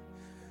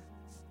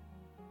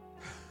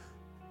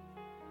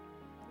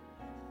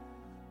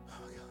 Oh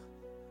my God.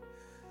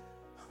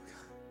 Oh my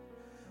God.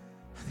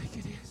 I think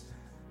it is.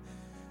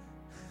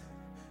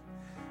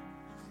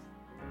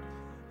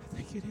 I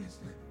think it is.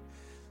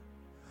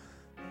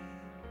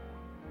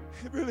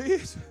 It really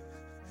is.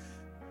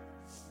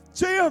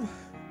 Jim,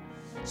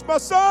 it's my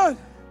son.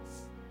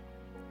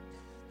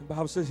 The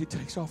Bible says he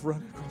takes off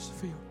running across the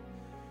field.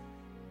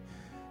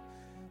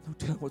 Don't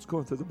tell him what's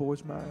going through the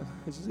boy's mind.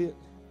 This is it.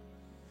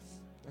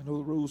 I know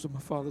the rules of my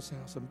father's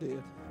house. I'm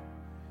dead.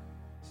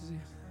 This is it.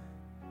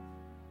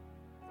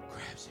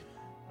 Grabs him.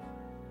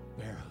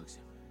 Bear hugs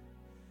him.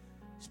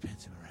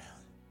 Spins him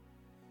around.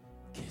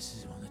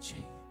 Kisses him on the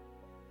cheek.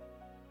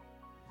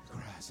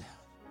 Cries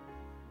out,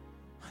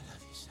 I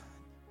love you, son.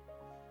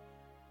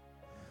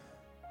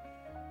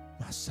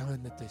 My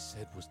son that they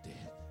said was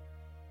dead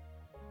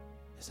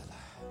is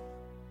alive.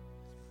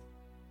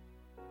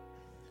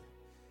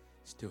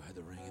 Still had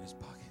the ring in his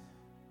pocket.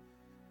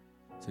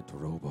 Took the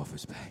robe off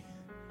his back.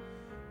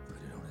 Put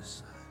it on his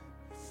son.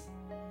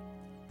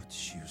 Put the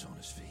shoes on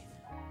his feet.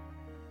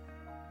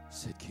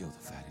 Said, kill the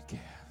fatted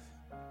calf.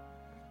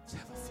 Let's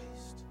have a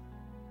feast.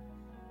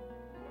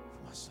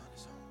 For my son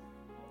is home.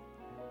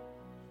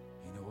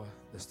 You know what?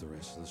 That's the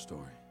rest of the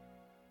story.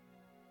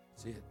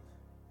 That's it.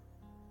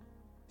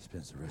 He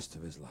spends the rest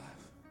of his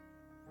life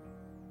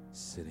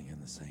sitting in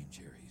the same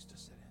chair he used to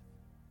sit in.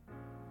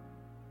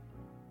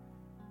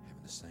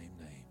 Having the same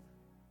name,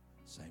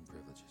 same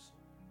privileges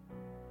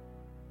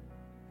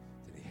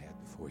that he had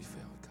before he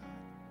failed God.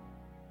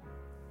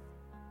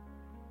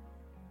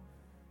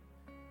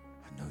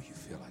 I know you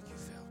feel like you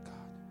failed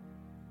God.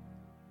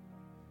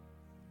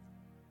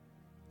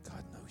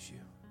 God knows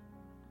you.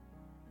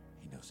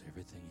 He knows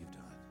everything you've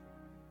done.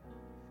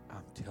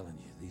 I'm telling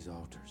you, these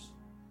altars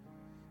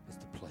is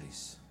the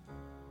place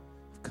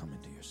of coming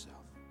to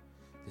yourself.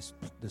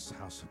 This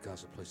house of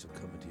God's a place of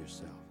coming to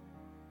yourself.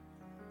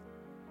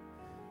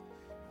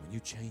 When you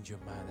change your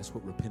mind, that's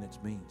what repentance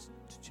means,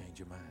 to change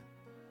your mind.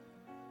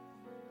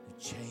 You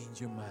change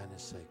your mind and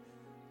say,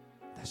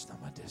 that's not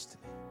my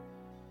destiny.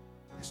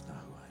 That's not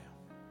who I am.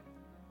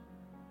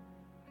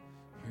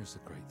 Here's the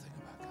great thing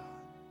about God.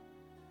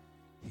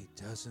 He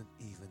doesn't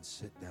even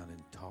sit down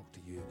and talk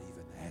to you and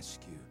even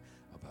ask you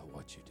about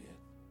what you did.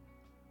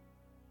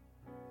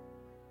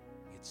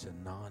 It's a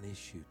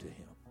non-issue to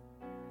him.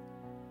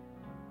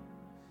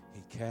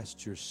 He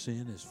cast your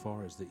sin as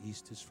far as the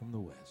east is from the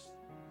west.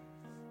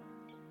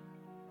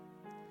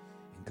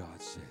 And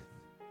God said,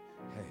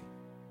 hey,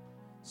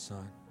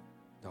 son,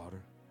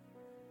 daughter,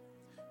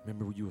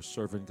 remember when you were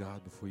serving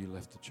God before you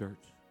left the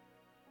church?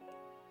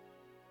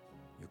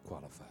 You're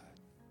qualified.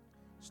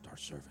 Start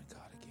serving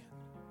God again.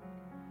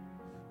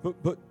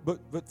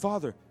 But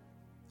Father,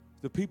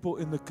 the people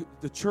in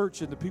the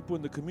church and the people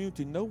in the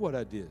community know what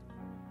I did.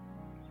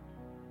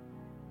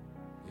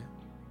 Yeah,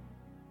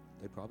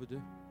 they probably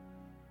do.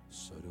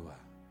 So do I.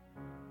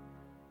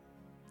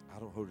 I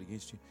don't hold it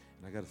against you.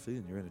 And I got a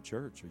feeling you're in a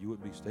church, or you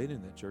wouldn't be staying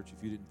in that church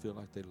if you didn't feel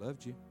like they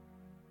loved you.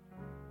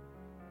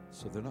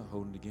 So they're not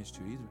holding it against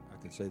you either. I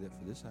can say that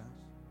for this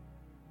house.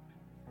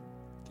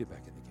 Get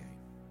back in the game.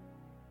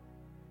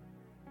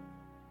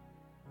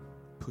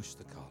 Push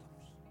the columns.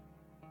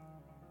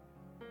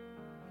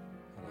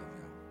 I love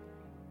y'all.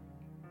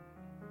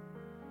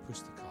 Push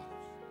the columns.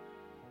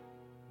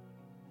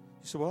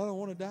 You say, well, I don't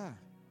want to die.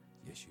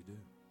 Yes, you do.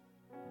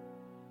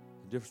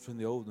 The difference between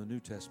the Old and the New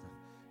Testament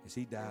is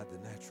he died the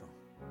natural.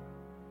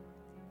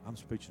 I'm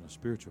preaching a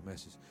spiritual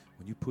message.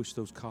 When you push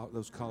those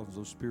columns,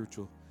 those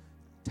spiritual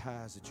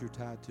ties that you're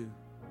tied to,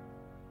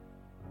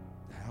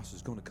 the house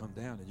is going to come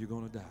down and you're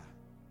going to die.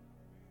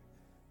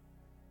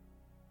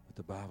 But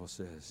the Bible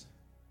says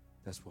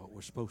that's what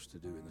we're supposed to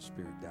do in the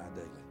spirit, die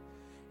daily.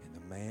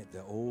 And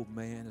the old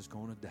man is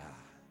going to die.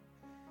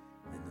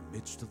 And in the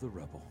midst of the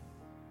rubble,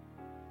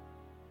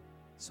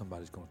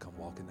 somebody's going to come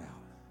walking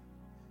out.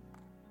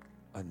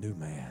 A new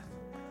man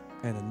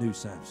and a new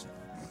Samson.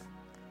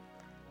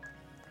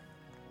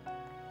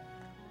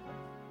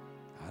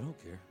 I don't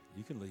care.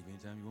 You can leave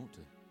anytime you want to.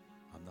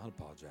 I'm not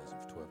apologizing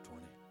for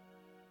 1220.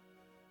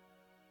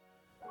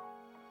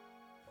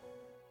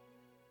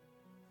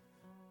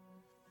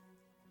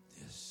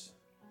 This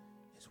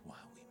is why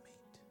we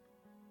meet,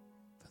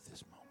 for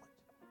this moment.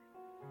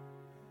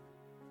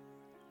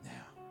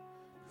 Now,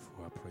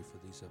 before I pray for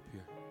these up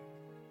here,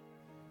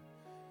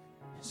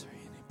 is there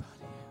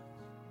anybody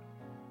else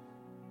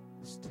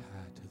that's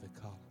tied to the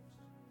columns?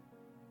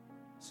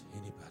 Is there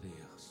anybody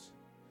else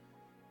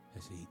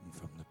that's eaten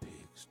from the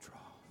pig's trough,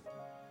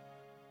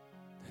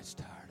 that's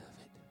tired of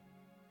it?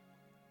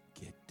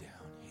 Get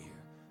down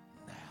here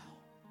now.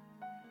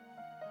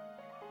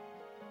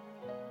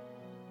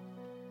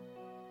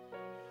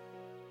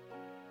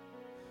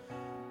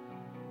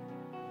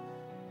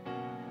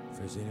 If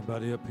there's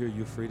anybody up here,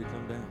 you're free to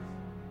come down.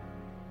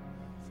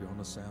 If you're on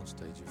the sound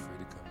stage, you're free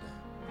to come down.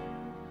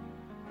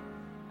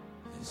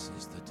 This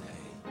is the day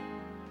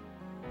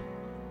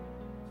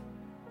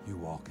you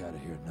walk out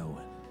of here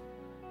knowing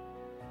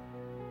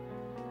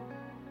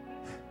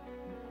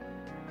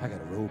I got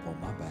a robe on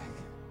my back.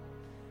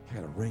 I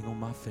got a ring on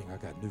my finger. I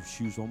got new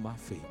shoes on my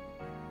feet.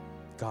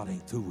 God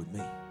ain't through with me.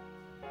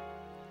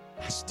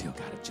 I still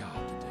got a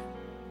job to do.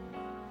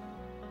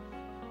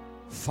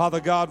 Father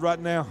God, right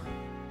now,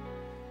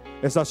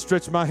 as I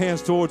stretch my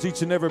hands towards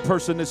each and every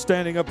person that's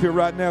standing up here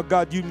right now,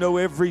 God, you know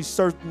every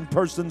certain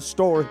person's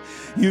story.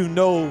 You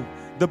know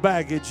the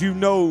baggage, you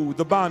know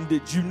the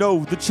bondage, you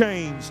know the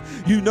chains,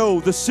 you know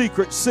the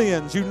secret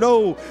sins, you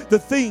know the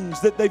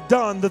things that they've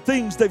done, the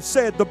things they've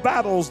said, the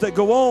battles that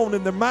go on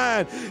in their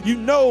mind, you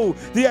know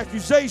the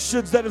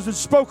accusations that have been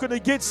spoken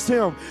against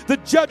him, the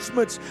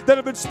judgments that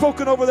have been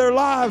spoken over their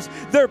lives,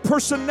 their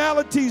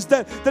personalities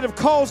that have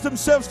caused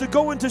themselves to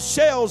go into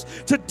shells,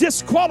 to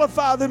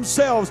disqualify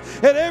themselves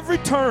at every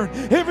turn.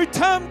 Every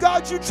time,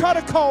 God, you try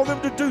to call them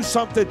to do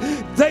something,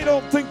 they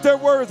don't think they're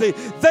worthy.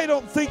 They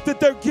don't think that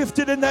they're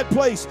gifted in that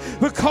place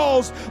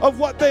because of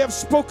what they have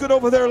spoken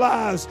over their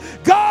lives.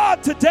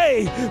 God,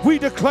 today we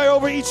declare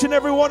over each and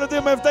every one of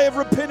them, if they have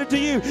repented to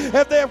you,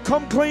 if they have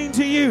come clean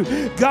to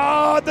you,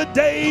 God, the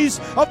days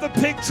of the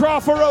pig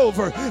trough are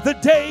over. The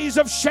days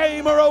of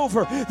shame are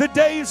over. The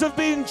days of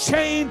being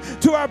chained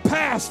to our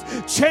past,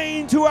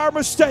 chained to our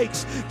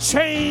mistakes,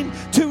 chained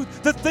to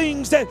the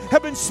things that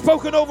have been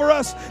spoken over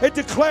us and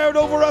declared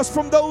over us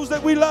from those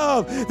that we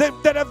love,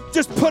 that have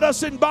just put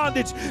us in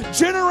bondage.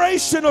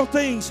 Generational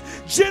things,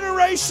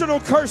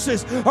 generational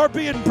curses are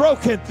being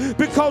broken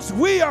because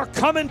we are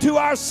coming to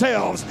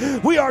ourselves.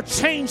 We are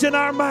changing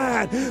our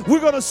mind. We're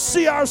going to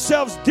see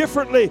ourselves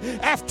differently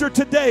after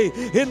today.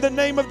 In the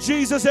name of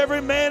Jesus,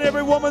 every man,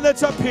 every woman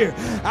that's up here,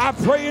 I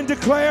pray and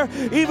declare,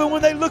 even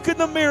when they look in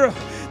the mirror,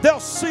 they'll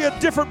see a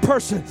different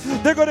person.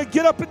 They're going to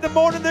get up in the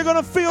morning. They're going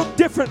to feel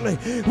differently.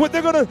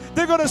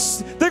 They're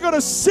going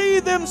to see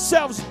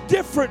themselves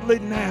differently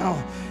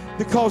now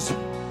because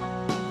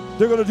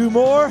they're going to do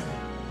more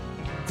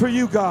for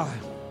you, God,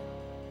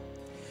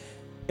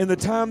 in the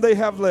time they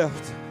have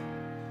left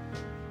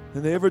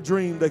than they ever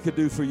dreamed they could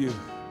do for you,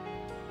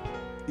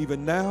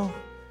 even now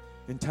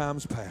in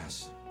times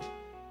past.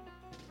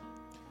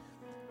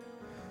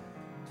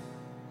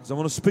 So I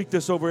want to speak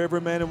this over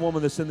every man and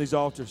woman that's in these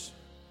altars.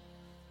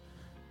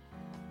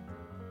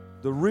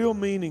 The real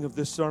meaning of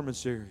this sermon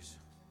series,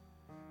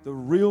 the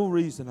real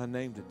reason I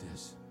named it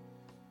this,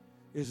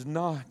 is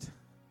not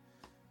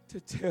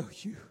to tell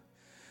you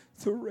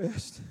the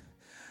rest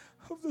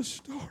of the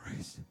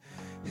stories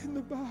in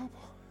the Bible,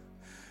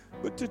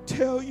 but to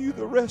tell you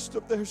the rest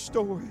of their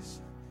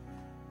stories,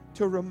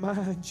 to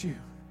remind you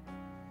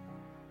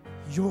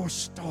your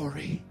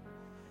story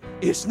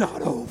is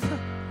not over.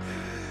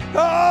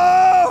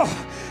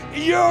 Oh,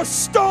 your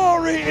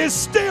story is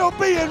still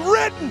being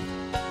written.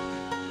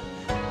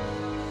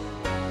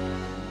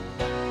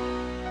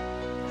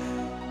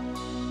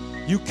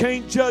 You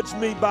can't judge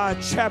me by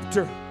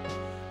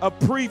a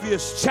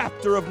previous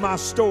chapter of my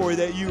story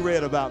that you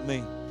read about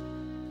me.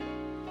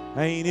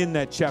 I ain't in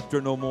that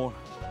chapter no more.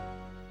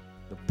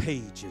 The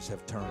pages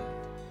have turned.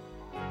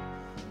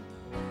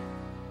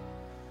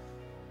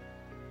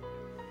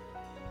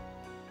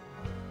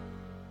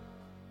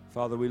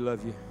 Father, we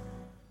love you.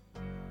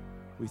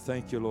 We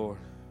thank you, Lord,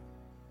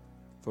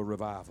 for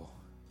revival.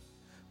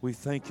 We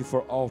thank you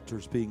for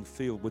altars being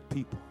filled with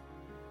people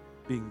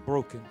being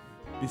broken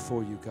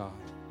before you, God.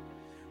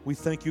 We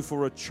thank you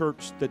for a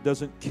church that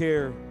doesn't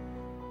care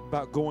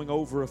about going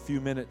over a few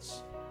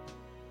minutes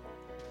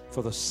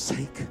for the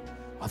sake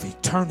of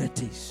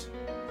eternities.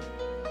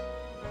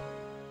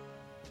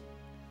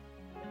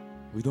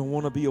 We don't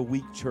want to be a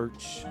weak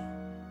church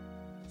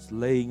that's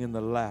laying in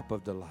the lap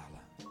of Delilah,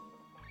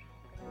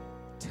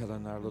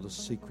 telling our little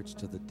secrets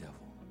to the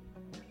devil.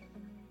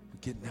 We're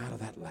getting out of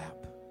that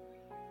lap.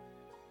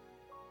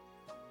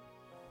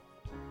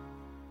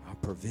 Our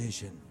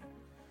provision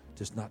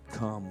does not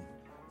come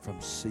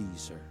from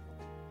Caesar.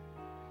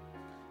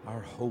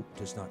 Our hope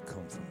does not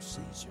come from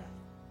Caesar.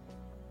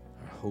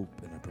 Our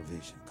hope and our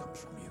provision comes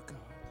from you, God.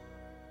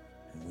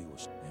 And we will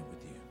stand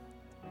with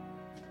you.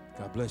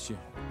 God bless you.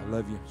 I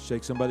love you.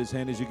 Shake somebody's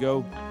hand as you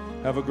go.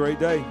 Have a great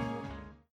day.